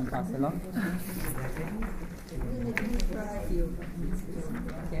 Just take one and pass it along.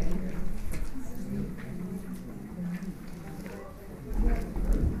 Okay.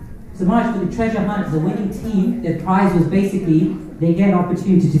 So Maharaj, for the treasure hunt, the winning team, their prize was basically they get an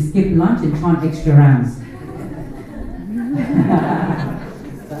opportunity to skip lunch and chant extra rounds.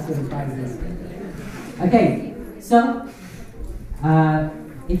 That's what the prize is. Okay, so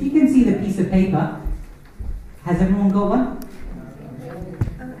if you can see the piece of paper, has everyone got one?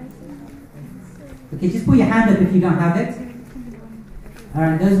 Okay, just put your hand up if you don't have it.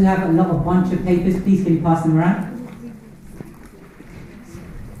 Alright, those who have a bunch of papers, please can you pass them around?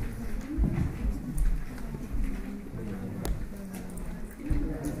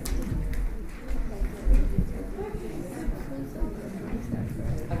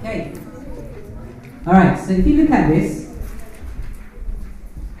 Okay. Alright, so if you look at this,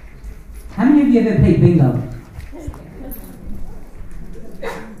 how many of you have ever played bingo?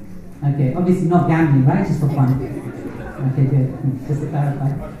 Okay, obviously not gambling, right? Just for fun. Okay, good. Just to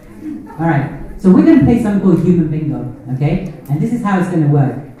clarify. Alright, so we're going to play something called human bingo, okay? And this is how it's going to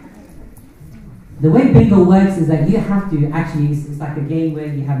work. The way bingo works is that you have to actually, it's like a game where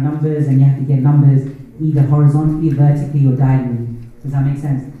you have numbers and you have to get numbers either horizontally, vertically, or diagonally. Does that make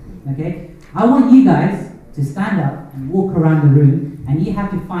sense? Okay? I want you guys to stand up and walk around the room, and you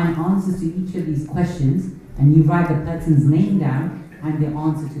have to find answers to each of these questions, and you write the person's name down and the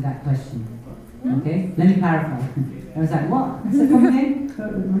answer to that question. Okay? Let me clarify. I was like, what? I said, come again?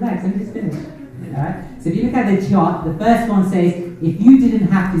 Relax, let me just finish. Alright? So if you look at the chart, the first one says, if you didn't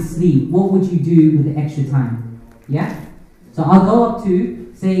have to sleep, what would you do with the extra time? Yeah? So I'll go up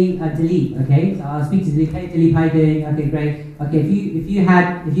to, say, Dilip, okay? So I'll speak to Dilip. Hey Dilip, how you doing? Okay, great. Okay, if you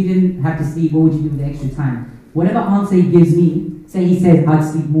didn't have to sleep, what would you do with the extra time? Whatever answer he gives me, say he says I'd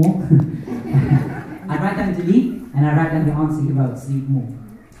sleep more. I write down Dilip, and I write down the answer he wrote, sleep more.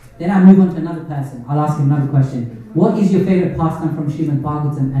 Then I move on to another person. I'll ask him another question. What is your favorite pastime from Srimad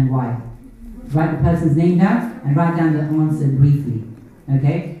Bhagavatam and why? Write the person's name down and write down the answer briefly.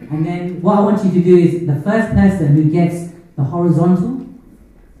 Okay? And then what I want you to do is the first person who gets the horizontal,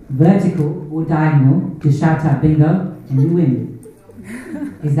 vertical, or diagonal, just shout out bingo and you win.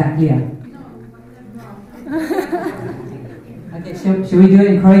 Is that clear? Okay, shall we do it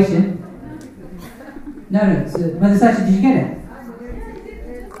in Croatian? No. So, Mother Sasha, did you get it?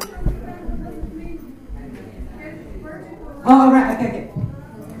 Oh, right, okay.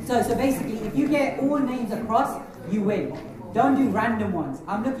 So basically, if you get all names across, you win. Don't do random ones.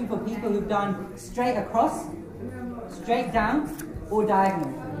 I'm looking for people who've done straight across, straight down, or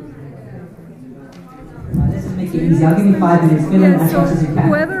diagonal. Let's just make it easy. I'll give you 5 minutes. Fill in as much as you can.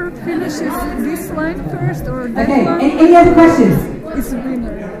 Whoever finishes this line first or that one. Okay, any other questions? It's a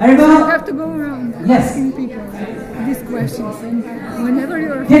winner. Everybody? You have to go around asking people these questions. And whenever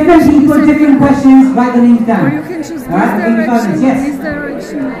you're different people, different questions, write the names down. Or you can choose this direction, this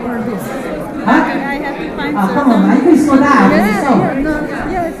direction, or this. Huh? Okay, I have to find come on, man. You can sort that out.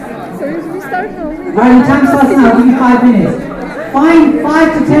 Yes. So if we start now. Alright, the time starts now. I'll give you 5 minutes. Find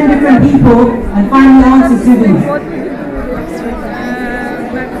 5 to 10 different people and find the answer to them. What would you do with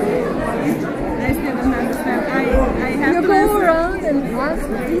but I still don't understand. I have to go around and ask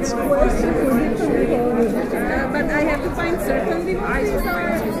each question for different people. But I have to find certain devices.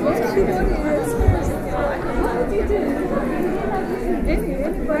 What everybody else first. What did you do?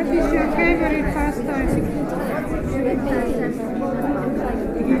 What is your favorite pastime?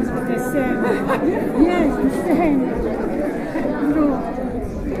 The same. Yes, the same.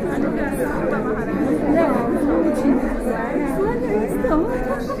 No.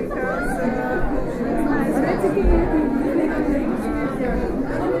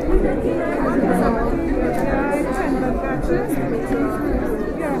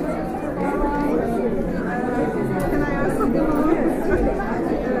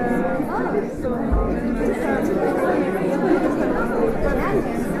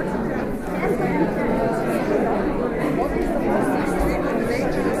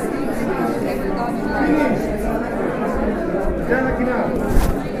 Janakinath.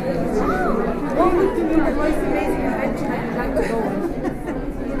 What would be the most amazing adventure that you'd like to go on?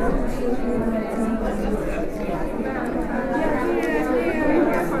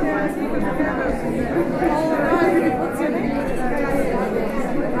 What's your name?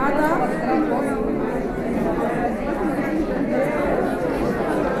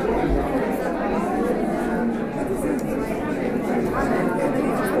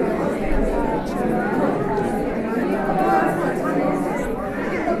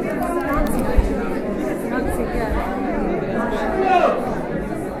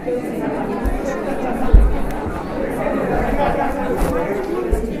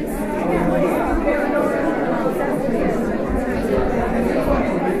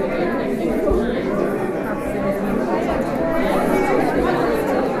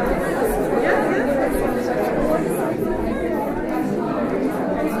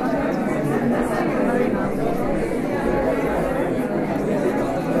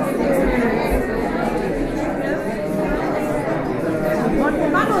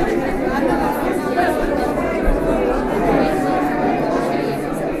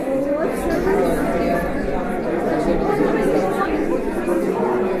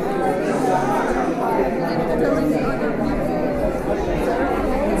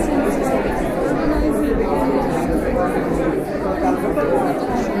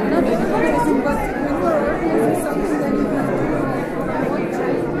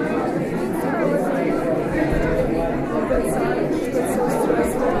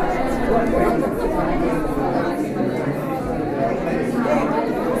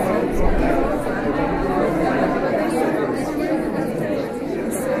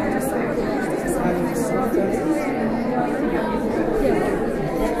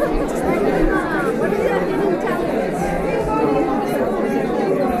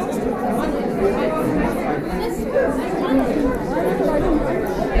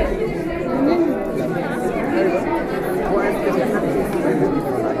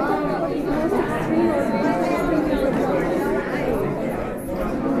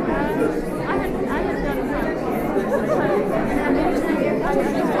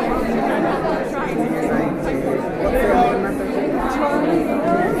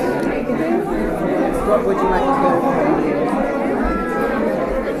 What would you like to go?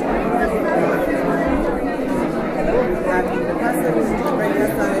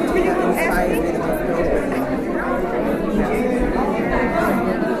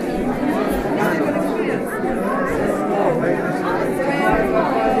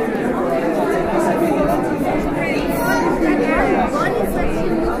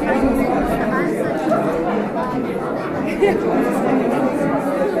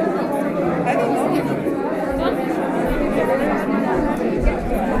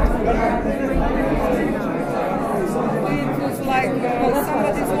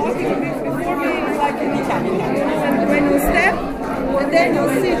 then you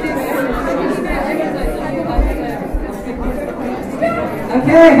see this.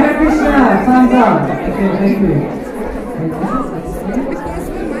 Okay, Hare Krishna, thumbs up. Okay, thank you.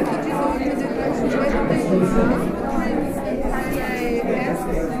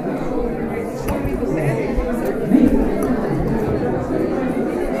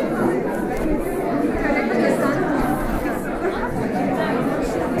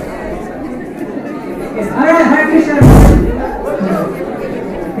 Alright, Hare Krishna.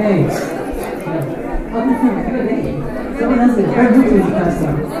 Okay. Someone else is very good to this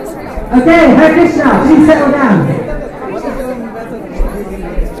person. Okay, Hare Krishna, please settle down.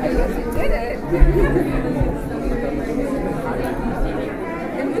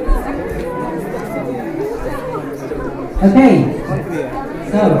 Okay,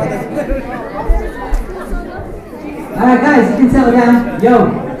 so, alright guys, you can settle down. Yo,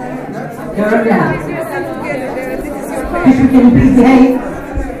 right down. Krishna, can you please behave?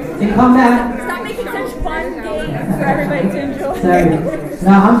 Can you calm down? Stop making such fun games for everybody to enjoy. Sorry.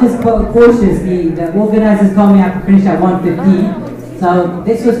 Now I'm just cautious. The organizers told me I have to finish at 1:15. So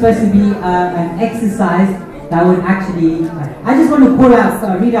this was supposed to be an exercise that would actually. I just want to call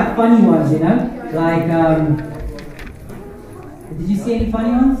out, read out funny ones. You know, like. Did you see any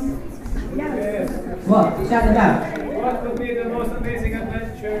funny ones? Yes. What? Shout them out. What would be the most amazing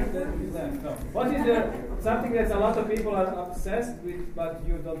adventure that you have? No. What is something that a lot of people are obsessed with, but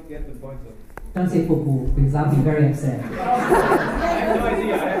you don't get the point of? Don't say football because I'll be very upset. I have no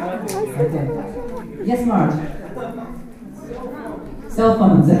idea. I have nothing. Okay. Yes, Marge. Cell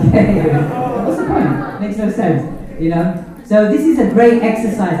phones. Okay. What's the point? Makes no sense. You know. So this is a great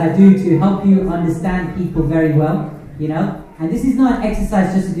exercise I do to help you understand people very well. You know. And this is not an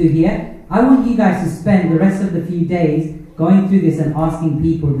exercise just to do here. I want you guys to spend the rest of the few days going through this and asking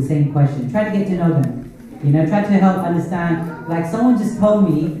people the same question. Try to get to know them. You know, try to help understand. Like someone just told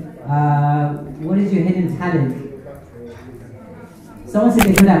me, what is your hidden talent? Someone said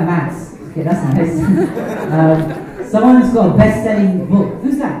they're good at maths. Okay, that's nice. Someone's got a best-selling book.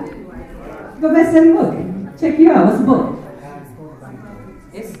 Who's that? You got a best-selling book? Check you out. What's the book?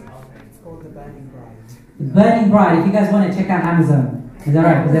 It's called The Burning Bride. The Burning Bride. If you guys want to check out Amazon. Is that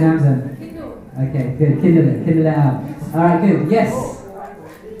right? Is that Amazon? Okay, good. Kindle it out. Alright, good. Yes.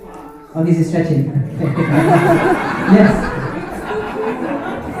 Oh, this is stretching. Yes.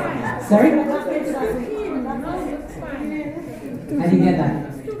 Sorry? I didn't get that.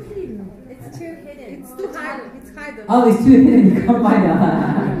 It's too hidden. It's too hidden. It's hidden. Oh, it's too hidden. You can't find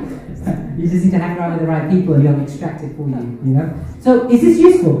it. You just need to hang around with the right people and they'll extract it for you. You know. So, is this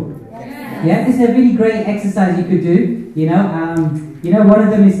useful? Yes. Yeah. This is a really great exercise you could do. You know. One of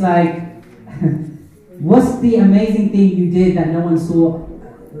them is like, what's the amazing thing you did that no one saw?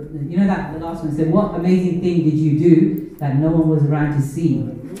 You know that the last one said, what amazing thing did you do that no one was around to see?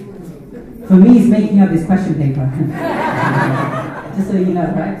 For me, it's making up this question paper. Just so you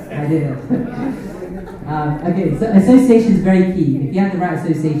know, right? I did it. Okay, so association is very key. If you have the right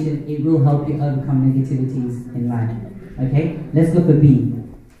association, it will help you overcome negativities in life. Okay, let's go for B.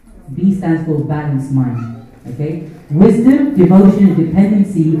 B stands for balanced mind. Okay, wisdom, devotion, and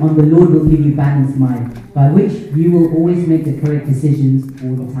dependency on the Lord will give you balanced mind, by which you will always make the correct decisions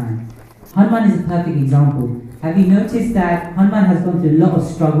all the time. Hanuman is a perfect example. Have you noticed that Hanuman has gone through a lot of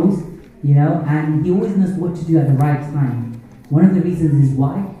struggles, you know, and he always knows what to do at the right time. One of the reasons is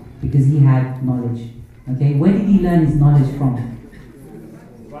why? Because he had knowledge. Okay, where did he learn his knowledge from?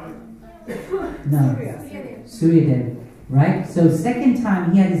 No, Suryadev. Right? So second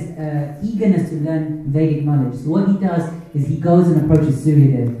time he had this eagerness to learn Vedic knowledge. So what he does is he goes and approaches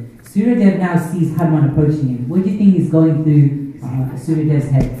Suryadev. Suryadev now sees Hanuman approaching him. What do you think is going through Suryadev's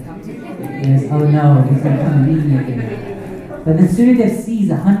head? Yes, oh no, he's going to come and meet me again. But then Suryadev sees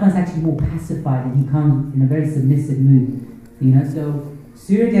that Hanuman's actually more pacified and he comes in a very submissive mood. You know, so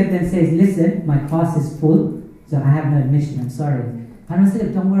Suryadev then says, listen, my class is full, so I have no admission, I'm sorry. Hanuman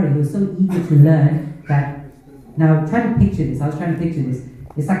said, don't worry, he was so eager to learn that. Now try to picture this, I was trying to picture this.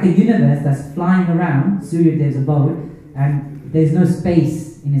 It's like a universe that's flying around Suryadev's abode and there's no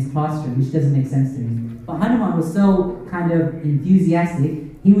space in his classroom, which doesn't make sense to me. But Hanuman was so kind of enthusiastic,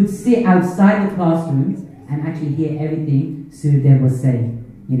 he would sit outside the classroom and actually hear everything Suryadev was saying.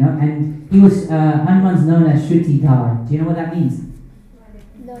 You know, and he was, Hanuman's known as Shrutidhar. Do you know what that means?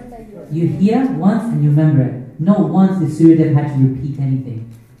 You hear once and you remember it. Not once if Suryadev had to repeat anything.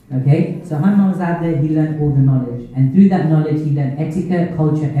 Okay, so Hanuman was out there, he learned all the knowledge. And through that knowledge, he learned etiquette,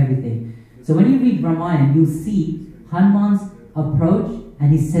 culture, everything. So when you read Ramayana, you'll see Hanuman's approach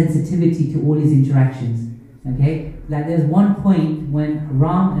and his sensitivity to all his interactions. Okay, like there's one point when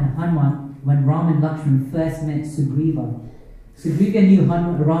Ram and Lakshman first met Sugriva. Sugriva knew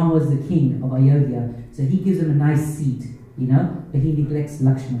Ram was the king of Ayodhya, so he gives him a nice seat, you know, but he neglects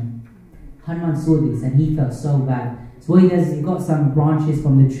Lakshman. Hanuman saw this and he felt so bad. So what he does is he got some branches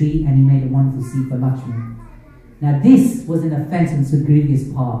from the tree and he made a wonderful seat for Lakshman. Now this was an offense on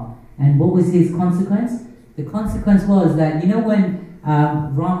Sugriva's part. And what was his consequence? The consequence was that, you know, when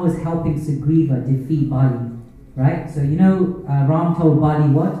Ram was helping Sugriva defeat Bali, right? So you know, Ram told Bali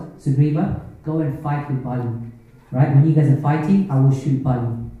what? Sugriva, go and fight with Bali. Right? When you guys are fighting, I will shoot Bali.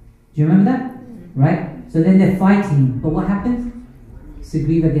 Do you remember that? Right? So then they're fighting, but what happens?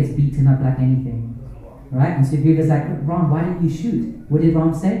 Sugriva gets beaten up like anything. Right? And Sugriva's like, Ram, why didn't you shoot? What did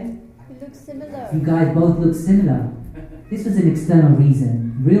Ram say? It looks similar. You guys both look similar. This was an external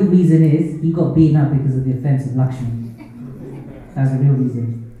reason. Real reason is he got beaten up because of the offense of Lakshman. That's the real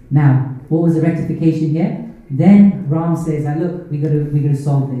reason. Now, what was the rectification here? Then Ram says, look, we got to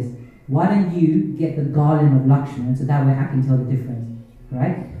solve this. Why don't you get the garland of Lakshman so that way I can tell the difference,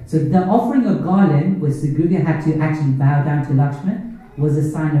 right? So the offering of garland, where Sugriva had to actually bow down to Lakshman, was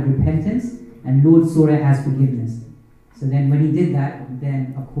a sign of repentance, and Lord saw it as forgiveness. So then when he did that,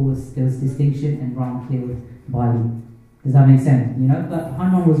 then of course there was distinction and Ram killed Bali. Does that make sense? You know, but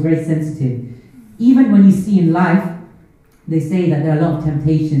Hanuman was very sensitive. Even when you see in life, they say that there are a lot of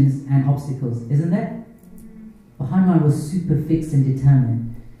temptations and obstacles, isn't there? But Hanuman was super fixed and determined.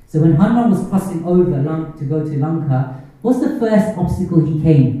 So when Hanuman was crossing over to go to Lanka, what's the first obstacle he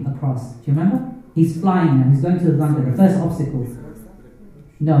came across? Do you remember? He's flying now, he's going to Lanka, the first obstacle.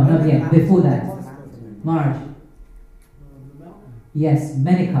 No, not yet, before that. Marj. Yes,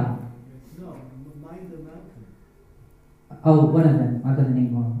 Menika. Oh, one of them, I got the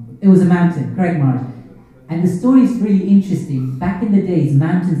name wrong. It was a mountain, correct, Marj. And the story is really interesting. Back in the days,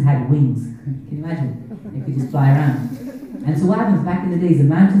 mountains had wings. Can you imagine? They could just fly around. And so what happens back in the days, the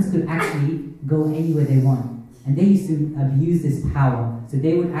mountains could actually go anywhere they want. And they used to abuse this power. So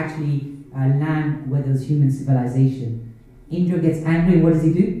they would actually land where there was human civilization. Indra gets angry, and what does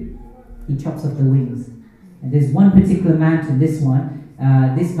he do? He chops off the wings. And there's one particular mountain, this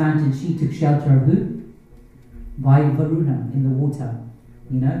mountain, she took shelter of who? By Varuna, in the water.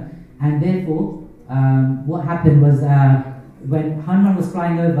 You know? And therefore, what happened was, when Hanuman was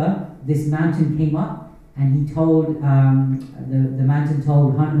flying over, this mountain came up, and he told, the mountain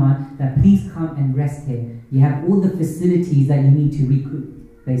told Hanuman that please come and rest here. You have all the facilities that you need to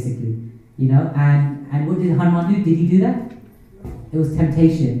recoup, basically. You know, and what did Hanuman do? Did he do that? It was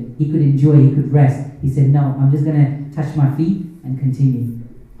temptation. He could enjoy, he could rest. He said, no, I'm just going to touch my feet and continue.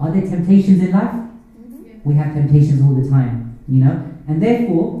 Are there temptations in life? We have temptations all the time, you know. And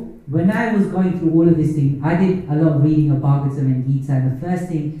therefore, when I was going through all of this thing, I did a lot of reading of Bhagavatam and Gita, and the first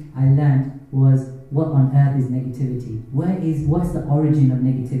thing I learned was, what on earth is negativity? What's the origin of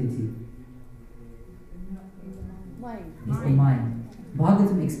negativity? Mind. It's the mind.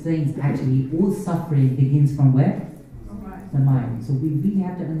 Bhagavatam explains actually all suffering begins from where? The mind. So we really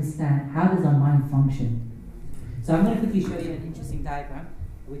have to understand how does our mind function. So I'm going to quickly show you an interesting diagram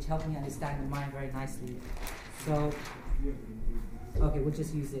which helps me understand the mind very nicely. So, okay, we'll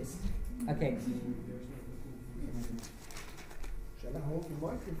just use this. Okay. Shall I hold the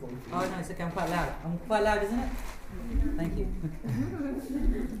microphone? Oh no, it's okay, I'm quite loud. I'm quite loud, isn't it? Thank you.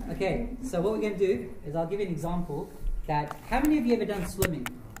 Okay, so what we're going to do is I'll give you an example that, how many of you ever done swimming?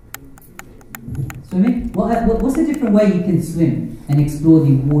 Swimming? What's a different way you can swim and explore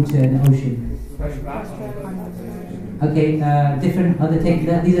the water and the ocean? Okay,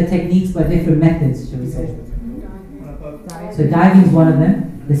 these are techniques but different methods, shall we say. So diving is one of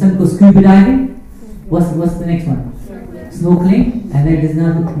them. There's something called scuba diving. What's the next one? Snorkeling. And then there's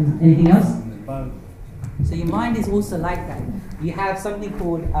anything else? So your mind is also like that. You have something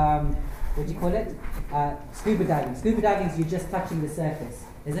called, what do you call it? Scuba diving. Scuba diving is you're just touching the surface,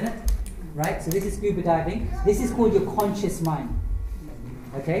 isn't it? Right? So this is scuba diving. This is called your conscious mind.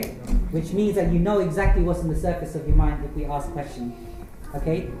 Okay? Which means that you know exactly what's on the surface of your mind if we ask questions.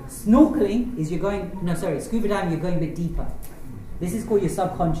 Okay? Snorkeling is scuba diving, you're going a bit deeper. This is called your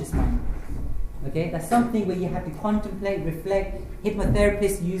subconscious mind. Okay? That's something where you have to contemplate, reflect.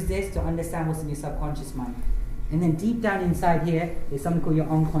 Hypnotherapists use this to understand what's in your subconscious mind. And then deep down inside here is something called your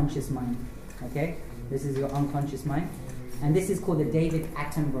unconscious mind. Okay? This is your unconscious mind. And this is called the David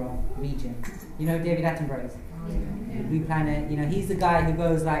Attenborough region. You know who David Attenborough is? The Blue Planet. You know, he's the guy who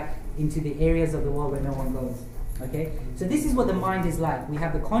goes like into the areas of the world where no one goes. Okay? So this is what the mind is like. We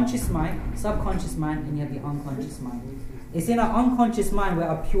have the conscious mind, subconscious mind, and you have the unconscious mind. It's in our unconscious mind where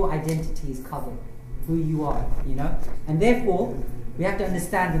our pure identity is covered. Who you are, you know? And therefore, we have to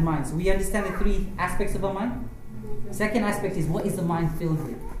understand the mind. So we understand the three aspects of our mind. Second aspect is, what is the mind filled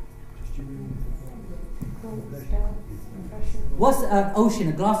with? What's an ocean?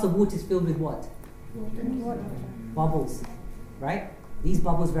 A glass of water is filled with what? Bubbles, right? These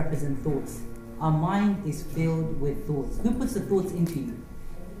bubbles represent thoughts. Our mind is filled with thoughts. Who puts the thoughts into you?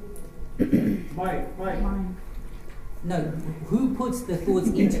 Mike. No, who puts the thoughts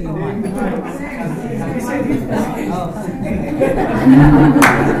into your mind? Oh.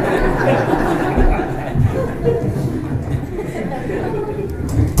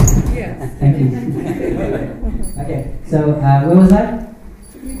 Thank you. Okay, so where was I?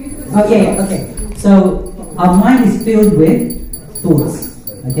 Okay. So our mind is filled with thoughts.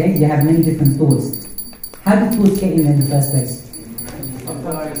 Okay, you have many different thoughts. How do thoughts get in the first place?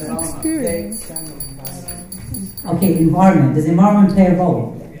 Experience. Okay, environment. Does environment play a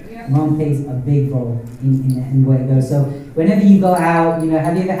role? Environment plays a big role in where it goes. So whenever you go out,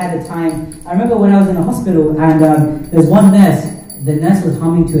 have you ever had a time? I remember when I was in a hospital and there's one nurse. The nurse was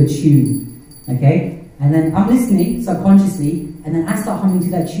humming to a tune. Okay, and then I'm listening subconsciously, and then I start humming to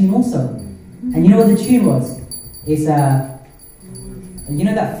that tune also. And you know what the tune was? It's that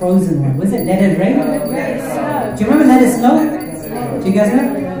Frozen one. Was it Let It Rain? Do you remember Let It Snow? Do you guys know?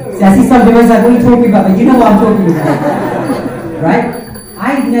 See, I see some people like, what are you talking about? But you know what I'm talking about, right?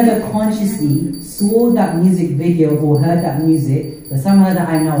 I never consciously saw that music video or heard that music, but somehow that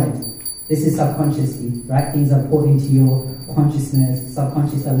I know it. This is subconsciously, right? Things are put into your consciousness,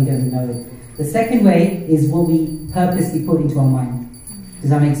 subconscious, that we don't even know it. The second way is what we purposely put into our mind. Does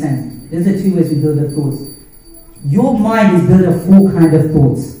that make sense? Those are two ways we build our thoughts. Your mind is built of 4 kinds of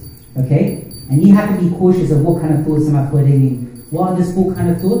thoughts, okay? And you have to be cautious of what kind of thoughts am I putting in. What are those 4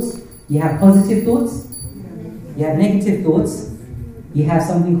 kinds of thoughts? You have positive thoughts, you have negative thoughts, you have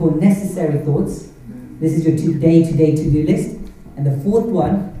something called necessary thoughts. This is your day-to-day to-do list. And the 4th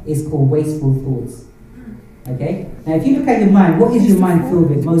one is called wasteful thoughts. Okay? Now if you look at your mind, what is your mind filled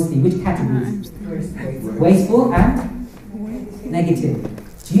with mostly? Which categories? Wasteful and negative.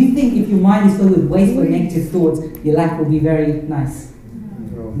 Do you think if your mind is filled with wasteful and negative thoughts, your life will be very nice?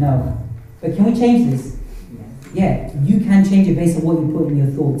 No. But can we change this? Yeah, you can change it based on what you put in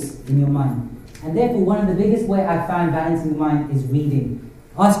your thoughts, in your mind. And therefore, one of the biggest ways I find balancing the mind is reading.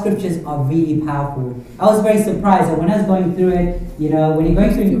 Our scriptures are really powerful. I was very surprised that when I was going through it, when you're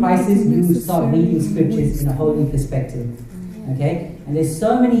going through a crisis, you start reading scriptures in a whole new perspective. Okay? And there's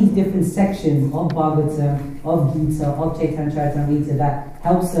so many different sections of Bhagavatam, of Gita, of Chaitanya Charitamrita that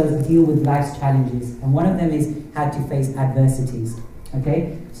helps us deal with life's challenges. And one of them is how to face adversities.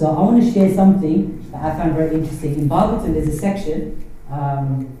 Okay? So I want to share something that I found very interesting. In Bhagavatam, there's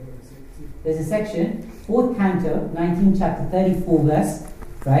a section, 4th canto, 19th chapter, 34 verse,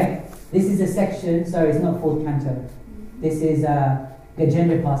 right? This is a section, sorry, it's not 4th canto. This is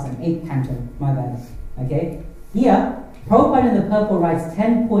Gajendra Pasam, 8th canto, my bad. Okay? Here, Prabhupada in the purple writes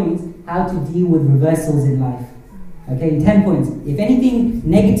 10 points how to deal with reversals in life. Okay, 10 points. If anything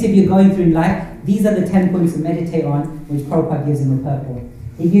negative you're going through in life, these are the 10 points to meditate on, which Prabhupada gives in the purple.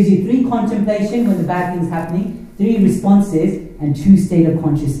 He gives you 3 contemplation when the bad thing's happening, 3 responses, and 2 state of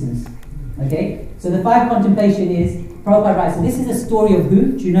consciousness. Okay? So the 5 contemplation is, Prabhupada writes, so this is a story of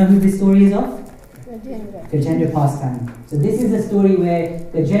who? Do you know who this story is of? Gajendra pastime. So this is a story where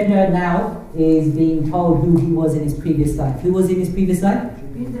Gajendra now is being told who he was in his previous life. Who was in his previous life?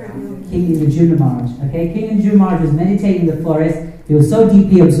 King Indrajumna Maharaj. Okay, King Indrajumna Maharaj was meditating in the forest. He was so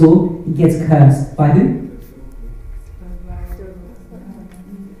deeply absorbed, he gets cursed. By who?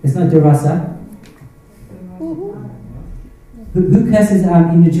 It's not Durvasa. Who curses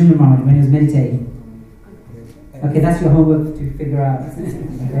Indrajumna Maharaj when he was meditating? Okay, that's your homework to figure out.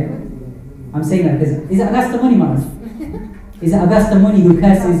 Okay? I'm saying that because is it Agastya Muni Maharaj? Is it Agastya Muni who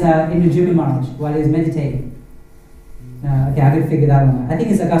curses Indrajumna Maharaj while he was meditating? Okay, I'm going to figure that one out. I think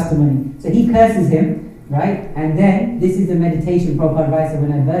it's Agastya Muni. So he curses him, right? And then this is the meditation Prabhupada writes that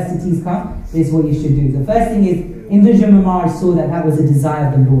when adversities come, this is what you should do. The first thing is Indrajumna Maharaj saw that was a desire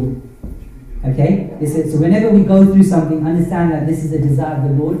of the Lord. Okay? So whenever we go through something, understand that this is a desire of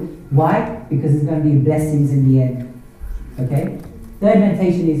the Lord. Why? Because it's going to be blessings in the end. Okay? Third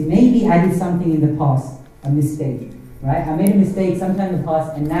meditation is maybe I did something in the past, a mistake. Right? I made a mistake sometime in the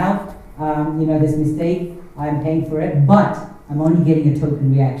past, and now, this mistake, I'm paying for it, but I'm only getting a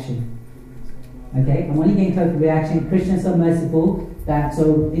token reaction. Okay? I'm only getting a token reaction. Krishna is so merciful that,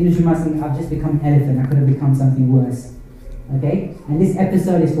 so Indrajumna Maharaj saying, I've just become an elephant, I could have become something worse. Okay? And this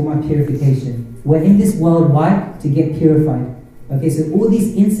episode is for my purification. We're in this world, why? To get purified. Okay, so all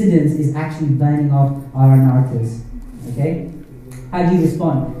these incidents is actually burning off our anarthas. Okay? How do you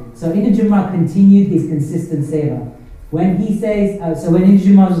respond? So Indrajumna Maharaj continued his consistent seva. When he says, when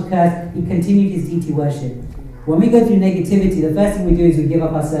Indrajumna Maharaj was cursed, he continued his deity worship. When we go through negativity, the first thing we do is we give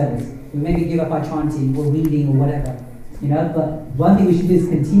up our service. We maybe give up our chanting or reading or whatever. you know, but one thing we should do is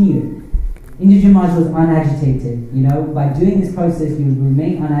continue it. Indrajit Maharaj was unagitated, you know, by doing this process you will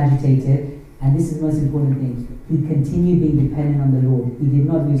remain unagitated, and this is the most important thing. He continued being dependent on the Lord. He did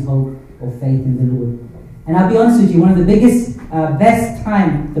not lose hope or faith in the Lord. And I'll be honest with you, one of the biggest, best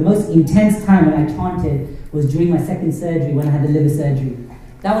time, the most intense time when I chanted was during my second surgery, when I had the liver surgery.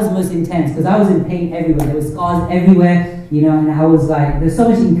 That was the most intense, because I was in pain everywhere. There were scars everywhere, you know, and I was like, there's so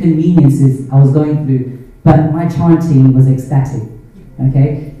much inconveniences I was going through, but my chanting was ecstatic,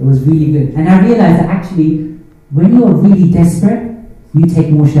 okay? It was really good. And I realized that actually, when you are really desperate, you take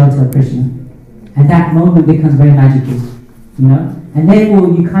more shelter of Krishna. And that moment becomes very magical, you know? And therefore,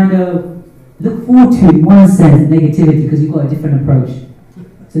 you kind of look forward to, in one sense, negativity, because you've got a different approach.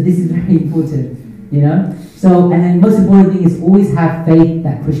 So this is very important, you know? So, and then the most important thing is always have faith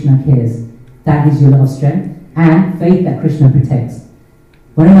that Krishna cares. That gives you a lot of strength. And faith that Krishna protects.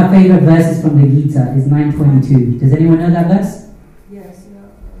 One of my favorite verses from the Gita is 9:22. Does anyone know that verse? Yes.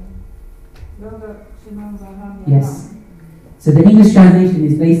 Yes. So the English translation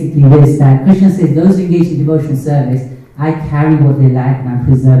is basically this, that Krishna says, those who engage in devotional service, I carry what they lack and I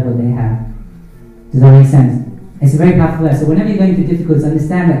preserve what they have. Does that make sense? It's a very powerful verse. So whenever you're going through difficulties,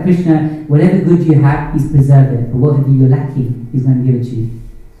 understand that Krishna, whatever good you have, He's preserved it. But whatever you're lacking, He's going to give it to you.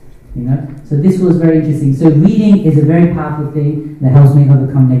 You know? So this was very interesting. So reading is a very powerful thing that helps me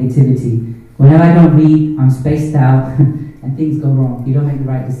overcome negativity. Whenever I don't read, I'm spaced out and things go wrong. You don't make the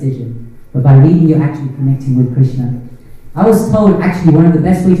right decision. But by reading, you're actually connecting with Krishna. I was told actually one of the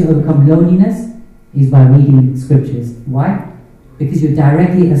best ways to overcome loneliness is by reading scriptures. Why? Because you're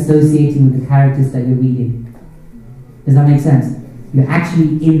directly associating with the characters that you're reading. Does that make sense? You're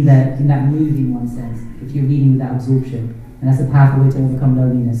actually in that mood in one sense, if you're reading with that absorption. And that's a powerful way to overcome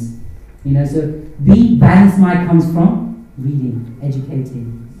loneliness. You know, so B, balanced mind comes from reading,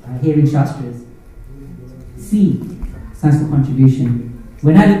 educating, hearing shastras. C, stands for contribution.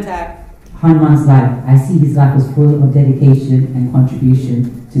 When I looked at Hanuman's life, I see his life was full of dedication and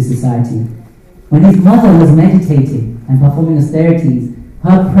contribution to society. When his mother was meditating and performing austerities,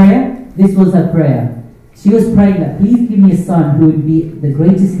 her prayer, this was her prayer. She was praying that, please give me a son who would be the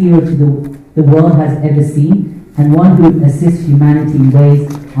greatest hero the world has ever seen, and one who would assist humanity in ways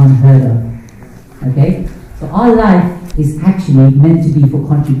unheard of. Okay? So our life is actually meant to be for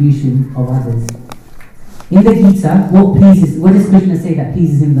contribution of others. In the Gita, what does Krishna say that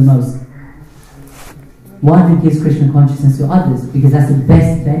pleases him the most? One who gives Krishna consciousness to others, because that's the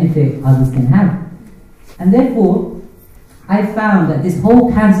best benefit others can have. And therefore, I found that this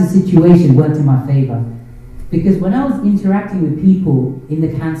whole cancer situation worked in my favor. Because when I was interacting with people in the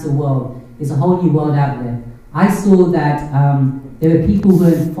cancer world, there's a whole new world out there. I saw that there were people who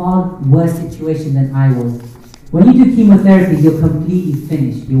were in far worse situation than I was. When you do chemotherapy, you're completely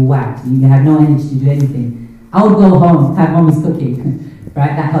finished, you're whacked, you have no energy to do anything. I would go home, have mommy's cooking,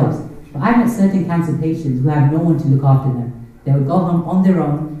 right? That helps. But I've met certain cancer patients who have no one to look after them. They would go home on their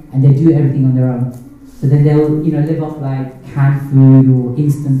own and they do everything on their own. So then they'll, live off like canned food or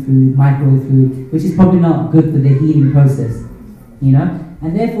instant food, microwave food, which is probably not good for the healing process,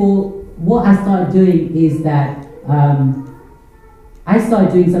 And therefore, what I started doing is that I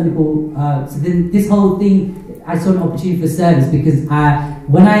started doing something called, so then this whole thing, I saw an opportunity for service because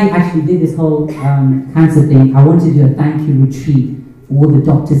when I actually did this whole cancer thing, I wanted to do a thank you retreat for all the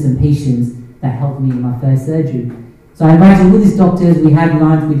doctors and patients that helped me in my first surgery. So I invited all these doctors, we had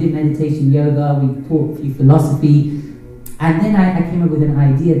lunch, we did meditation, yoga, we taught a few philosophy, and then I came up with an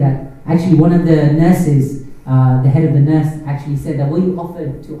idea that actually one of the nurses, the head of the nurse actually said that what you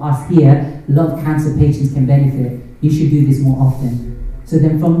offered to us here, a lot of cancer patients can benefit. You should do this more often. So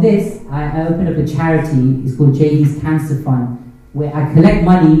then from this, I opened up a charity, it's called JD's Cancer Fund, where I collect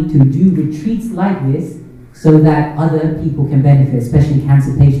money to do retreats like this so that other people can benefit, especially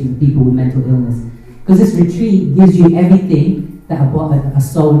cancer patients and people with mental illness. Because this retreat gives you everything that a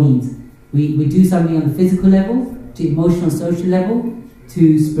soul needs. We do something on the physical level, to emotional, social level,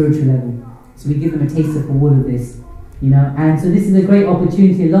 to spiritual level. So we give them a taste of all of this, And so this is a great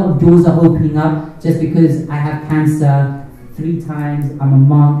opportunity. A lot of doors are opening up just because I have cancer 3 times. I'm a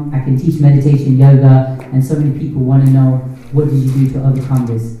monk. I can teach meditation, yoga, and so many people want to know what did you do to overcome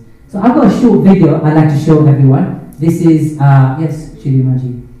this. So I've got a short video I'd like to show everyone. This is yes, Shri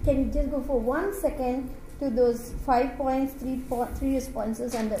Maji. Can you just go for 1 second to those 5 points, 3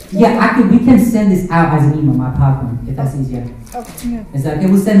 responses, and the... Yeah, we can send this out as an email, my PowerPoint, if that's easier. Okay. Yeah. Is that okay?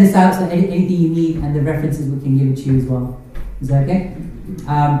 We'll send this out, so anything you need and the references we can give it to you as well. Is that okay?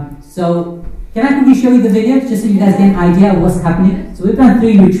 So, can I quickly show you the video, just so you guys get an idea of what's happening? So we've done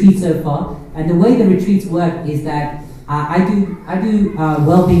 3 retreats so far, and the way the retreats work is that I do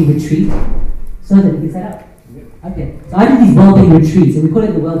well-being retreat, so that we can set up. Okay, so I do these well-being retreats, and we call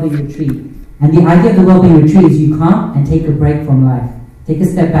it the well-being retreat. And the idea of the well-being retreat is you come and take a break from life. Take a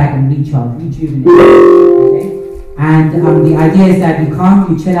step back and recharge, rejuvenate. Okay? And the idea is that you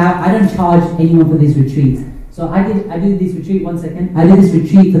come, you chill out. I don't charge anyone for these retreats. So I do this retreat, one second. I do this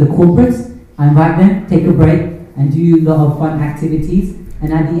retreat for the corporates. I invite them, take a break, and do a lot of fun activities.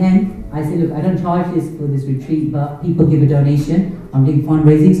 And at the end, I say, look, I don't charge this for this retreat, but people give a donation. I'm doing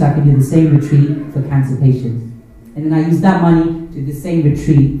fundraising, so I can do the same retreat for cancer patients. And then I use that money to do the same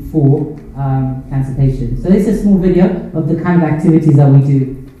retreat for cancer patients. So this is a small video of the kind of activities that we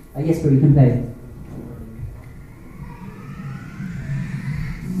do. Yes, but you can play.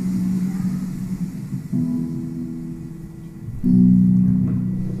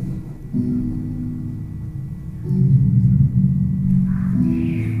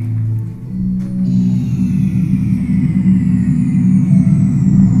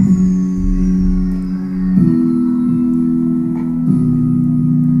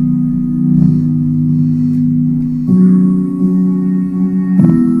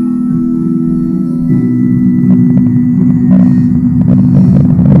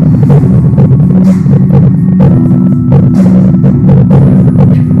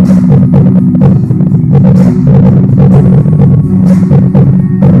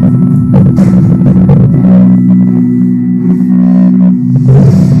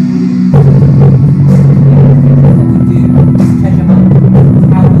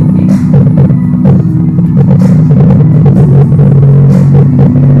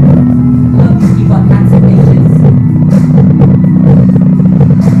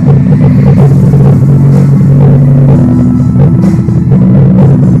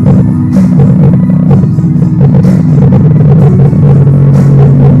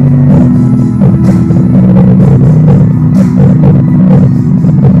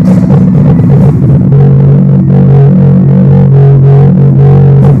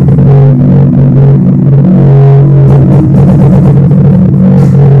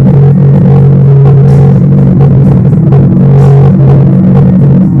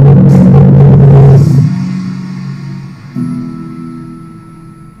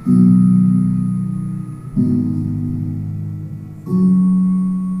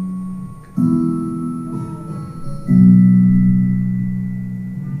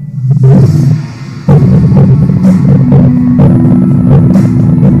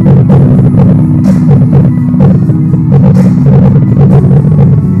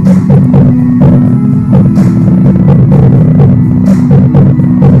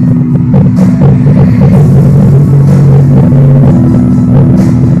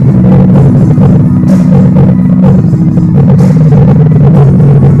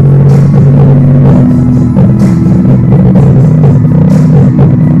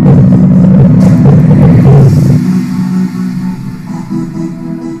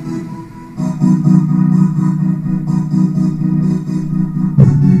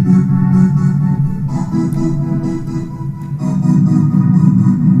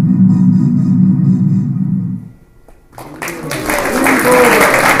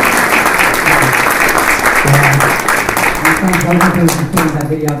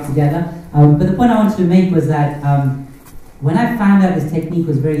 But the point I wanted to make was that when I found out this technique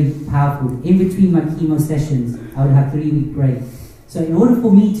was very powerful, in between my chemo sessions, I would have 3-week break. So in order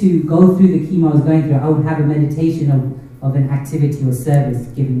for me to go through the chemo I was going through, I would have a meditation of an activity or service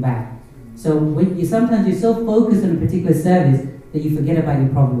giving back. So when sometimes you're so focused on a particular service that you forget about your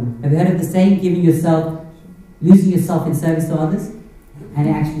problem. Have you heard of the saying, losing yourself in service to others? And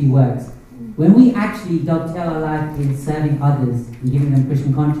it actually works. When we actually dovetail our life in serving others and giving them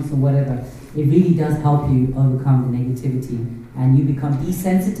Krishna consciousness or whatever, it really does help you overcome the negativity, and you become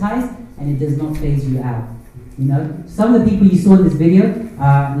desensitized, and it does not phase you out. You know, some of the people you saw in this video,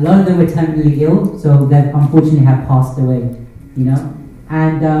 a lot of them were terminally ill, so that unfortunately have passed away. You know,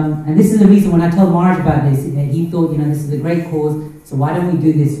 and this is the reason when I told Maharaj about this, he thought, you know, this is a great cause, so why don't we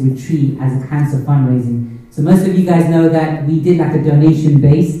do this retreat as a cancer fundraising? So most of you guys know that we did like a donation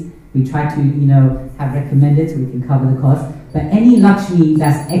base. We try to, you know, have recommended so we can cover the cost. But any Lakshmi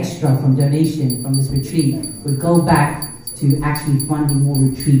that's extra from donation from this retreat would go back to actually funding more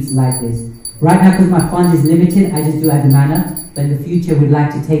retreats like this. Right now, because my fund is limited, I just do Adamana. But in the future, we'd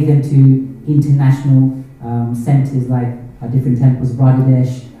like to take them to international centers like different temples,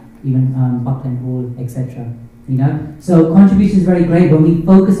 Bangladesh, even Buckland Hall, etc. You know, so contribution is very great. When we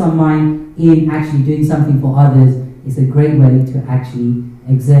focus our mind in actually doing something for others, it's a great way to actually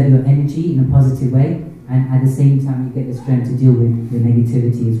exert your energy in a positive way, and at the same time you get the strength to deal with the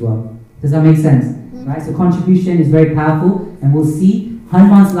negativity as well. Does that make sense? Mm-hmm. Right? So contribution is very powerful, and we'll see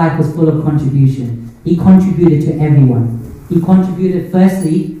Hanuman's life was full of contribution. He contributed to everyone. He contributed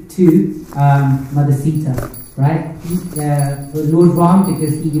firstly to Mother Sita, right? Lord Ram,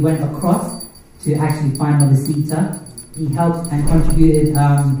 because he went across to actually find Mother Sita. He helped and contributed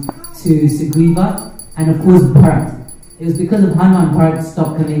to Sugriva, and of course Bharat. It was because of Hanuman Bharat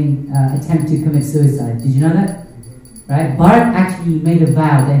stopped attempt to commit suicide. Did you know that? Right? Bharat actually made a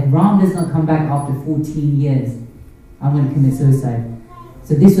vow that if Ram does not come back after 14 years, I'm going to commit suicide.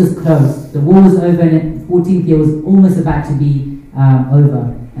 So this was close. The war was over, and the 14th year was almost about to be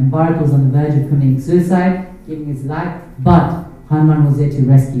over. And Bharat was on the verge of committing suicide, giving his life, but Hanuman was there to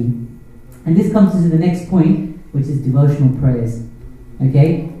rescue. And this comes to the next point, which is devotional prayers.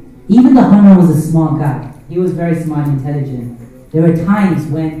 Okay? Even though Hanuman was a smart guy, he was very smart and intelligent, there were times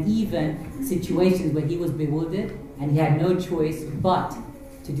when even situations where he was bewildered and he had no choice but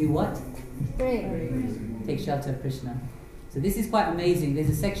to do what? Pray. Take shelter of Krishna. So this is quite amazing. There's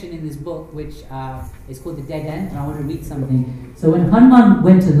a section in this book which is called The Dead End, and I want to read something. So when Hanuman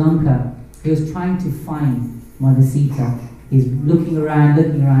went to Lanka, he was trying to find Mother Sita. He's looking around,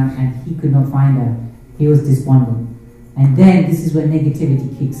 and he could not find her. He was despondent. And then this is where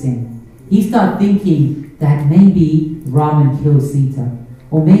negativity kicks in. He started thinking that maybe Ravan killed Sita,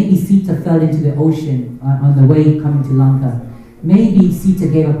 or maybe Sita fell into the ocean on the way coming to Lanka. Maybe Sita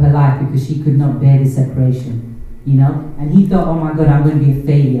gave up her life because she could not bear the separation, you know. And he thought, oh my God, I'm going to be a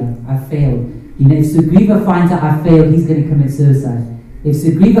failure. I failed. You know, if Sugriva finds out I failed, he's going to commit suicide. If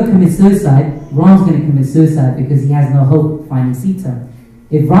Sugriva commits suicide, Ram's going to commit suicide because he has no hope of finding Sita.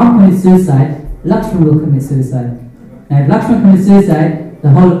 If Ram commits suicide, Lakshman will commit suicide. Now, if Lakshman commits suicide, the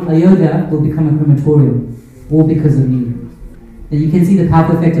whole Ayodhya will become a crematorium, all because of me. Then you can see the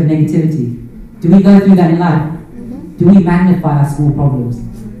powerful effect of negativity. Do we go through that in life? Do we magnify our small problems?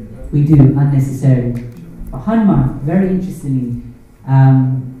 We do, unnecessarily. But Hanuman, very interestingly,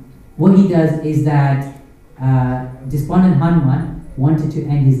 what he does is that despondent Hanuman wanted to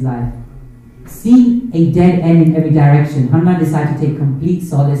end his life. Seeing a dead end in every direction, Hanuman decided to take complete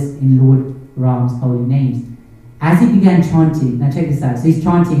solace in Lord Ram's holy names. As he began chanting, now check this out, so he's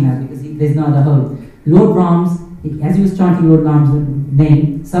chanting now because there's no other hope. As he was chanting Lord Ram's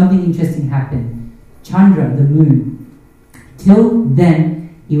name, something interesting happened. Chandra, the moon, till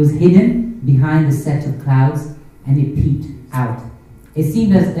then he was hidden behind the set of clouds and it peeped out. It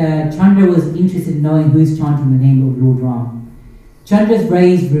seemed as Chandra was interested in knowing who is chanting the name of Lord Ram. Chandra's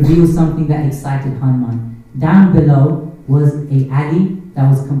rays revealed something that excited Hanuman. Down below was an alley that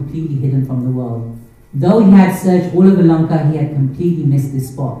was completely hidden from the world. Though he had searched all over Lanka, he had completely missed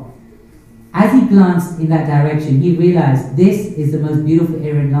this spot. As he glanced in that direction, he realized this is the most beautiful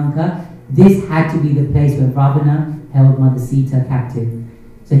area in Lanka. This had to be the place where Ravana held Mother Sita captive.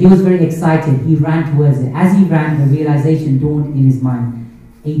 So he was very excited. He ran towards it. As he ran, the realization dawned in his mind.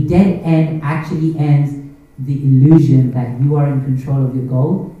 A dead end actually ends the illusion that you are in control of your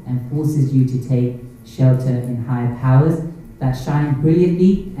goal and forces you to take shelter in higher powers that shine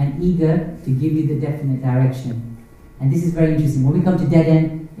brilliantly and eager to give you the definite direction. And this is very interesting. When we come to dead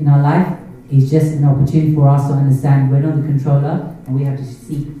end in our life, it's just an opportunity for us to understand we're not the controller and we have to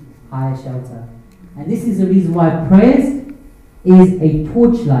seek higher shelter. And this is the reason why prayers is a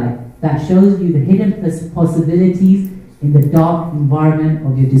torchlight that shows you the hidden possibilities in the dark environment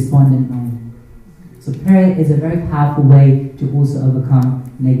of your despondent mind. So prayer is a very powerful way to also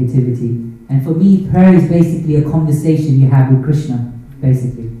overcome negativity. And for me, prayer is basically a conversation you have with Krishna,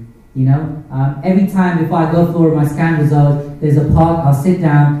 basically. You know, every time before I go through my scan results, there's a part, I'll sit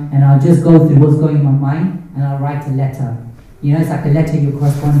down and I'll just go through what's going in my mind and I'll write a letter. You know, it's like a letter you're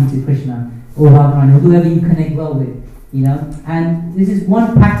corresponding to Krishna or Bhagavan or whoever you connect well with. You know, and this is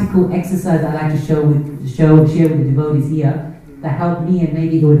one practical exercise I like to share with the devotees here that helped me, and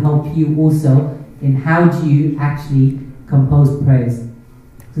maybe it would help you also in how do you actually compose prayers.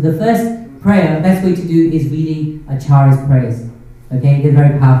 So the first prayer, best way to do is reading Acharya's prayers. Okay, they're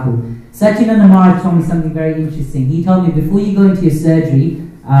very powerful. Satchidananda Maharaj told me something very interesting. He told me before you go into your surgery,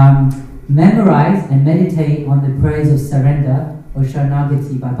 memorize and meditate on the prayers of surrender or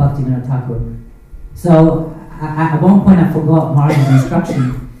Sharanagati by Bhaktivinoda Thakur. So at one point I forgot Maharaj's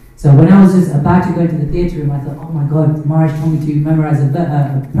instruction. So when I was just about to go into the theatre room, I thought, oh my God, Maharaj told me to memorize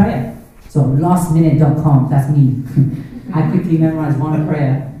a prayer. So lastminute.com, that's me. I quickly memorized one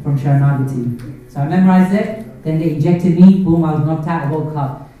prayer from Sharanagati. So I memorized it, then they injected me, boom, I was knocked out, I woke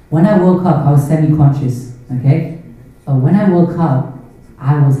up. When I woke up, I was semi-conscious, okay? But when I woke up,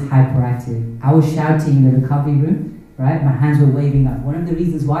 I was hyperactive. I was shouting in the recovery room, right? My hands were waving up. One of the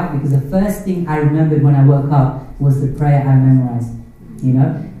reasons why, because the first thing I remembered when I woke up was the prayer I memorized, you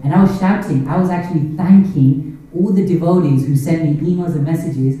know? And I was shouting, I was actually thanking all the devotees who sent me emails and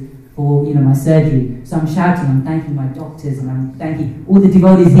messages for my surgery. So I'm shouting, I'm thanking my doctors, and I'm thanking all the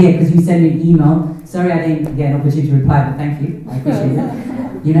devotees here because you sent me an email. Sorry I didn't get an opportunity to reply, but thank you. I appreciate that.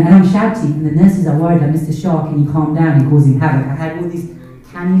 And I'm shouting, and the nurses are worried, like, Mr. Shah, can you calm down? You're causing havoc. I had all these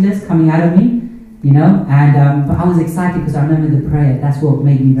cannulas coming out of me, and but I was excited because I remember the prayer. That's what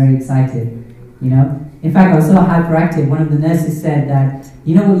made me very excited, In fact, I was so hyperactive. One of the nurses said that,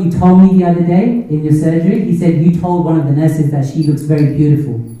 what you told me the other day in your surgery? He said, you told one of the nurses that she looks very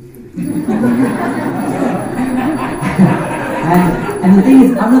beautiful. and the thing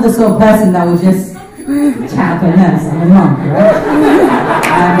is, I'm not the sort of person that will just chat up a nurse. I'm a monk, right?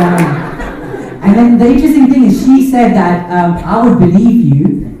 And then the interesting thing is, she said that I would believe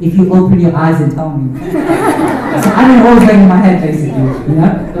you if you open your eyes and tell me. So I don't know what was going in my head, basically,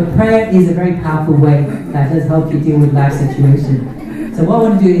 But prayer is a very powerful way that does help you deal with life situations. So what I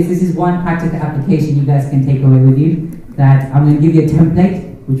want to do is, this is one practical application you guys can take away with you, that I'm going to give you a template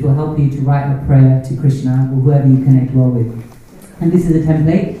which will help you to write a prayer to Krishna or whoever you connect well with. And this is a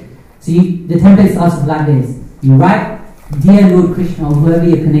template. So the template starts with like this. You write, Dear Lord Krishna, or whoever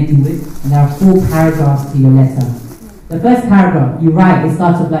you're connecting with, and there are 4 paragraphs to your letter. The first paragraph, you write, it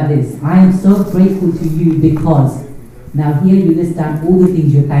starts off like this. I am so grateful to you because. Now here you list down all the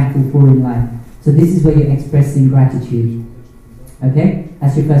things you're thankful for in life. So this is where you're expressing gratitude. Okay?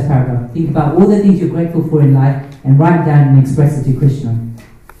 That's your first paragraph. Think about all the things you're grateful for in life and write down and express it to Krishna.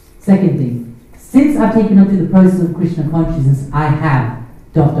 Second thing, since I've taken up to the process of Krishna consciousness, I have ...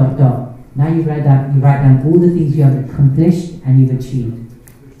 Now you write down all the things you have accomplished and you've achieved.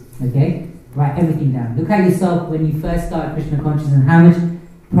 Okay? Write everything down. Look at yourself when you first started Krishna consciousness and how much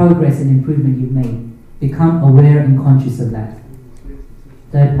progress and improvement you've made. Become aware and conscious of that.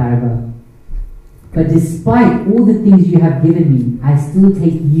 Third paragraph. But despite all the things you have given me, I still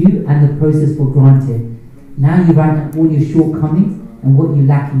take you and the process for granted. Now you write down all your shortcomings and what you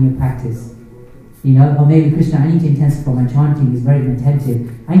lack in your practice. Or maybe, Krishna, I need to intensify my chanting, it's very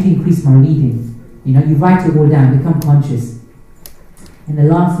attentive. I need to increase my reading. You write it all down, become conscious. And the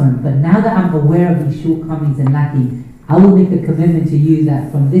last one, but now that I'm aware of these shortcomings and lacking, I will make a commitment to you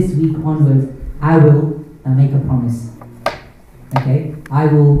that from this week onwards, I will make a promise. Okay? I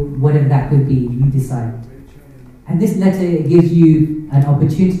will, whatever that could be, you decide. And this letter gives you an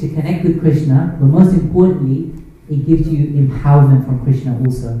opportunity to connect with Krishna, but most importantly, it gives you empowerment from Krishna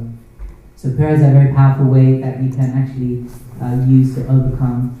also. So prayer is a very powerful way that you can actually use to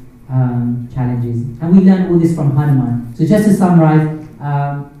overcome challenges. And we learn all this from Hanuman. So just to summarize,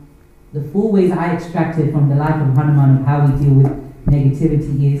 the 4 ways I extracted from the life of Hanuman of how we deal with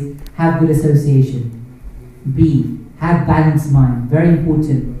negativity is, have good association. B, have balanced mind. Very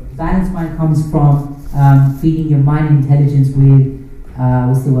important. Balanced mind comes from feeding your mind intelligence with,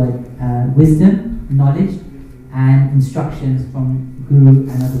 wisdom, knowledge, and instructions from Guru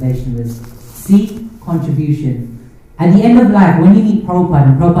and observationalists. C, contribution. At the end of life, when you meet Prabhupada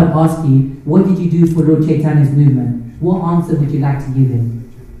and Prabhupada asks you, what did you do for Lord Chaitanya's movement? What answer would you like to give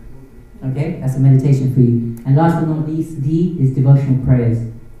him? Okay, that's a meditation for you. And last but not least, D is devotional prayers.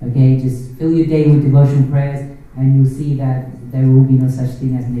 Okay, just fill your day with devotional prayers and you'll see that there will be no such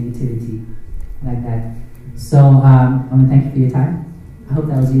thing as negativity like that. So I want to thank you for your time. I hope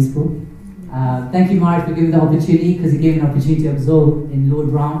that was useful. Thank you, Maharaj, for giving the opportunity, because it gave me an opportunity to absorb in Lord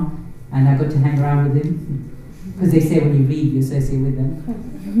Ram, and I got to hang around with him. Because they say when you read, you associate with them.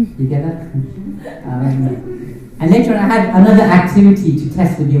 You get that? And later on, I had another activity to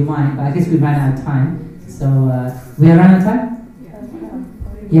test with your mind, but I guess we ran out of time. So, we have run out of time?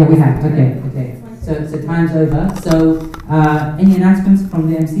 Yeah, we have. Okay. So time's over. So, any announcements from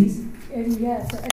the MCs? Yes.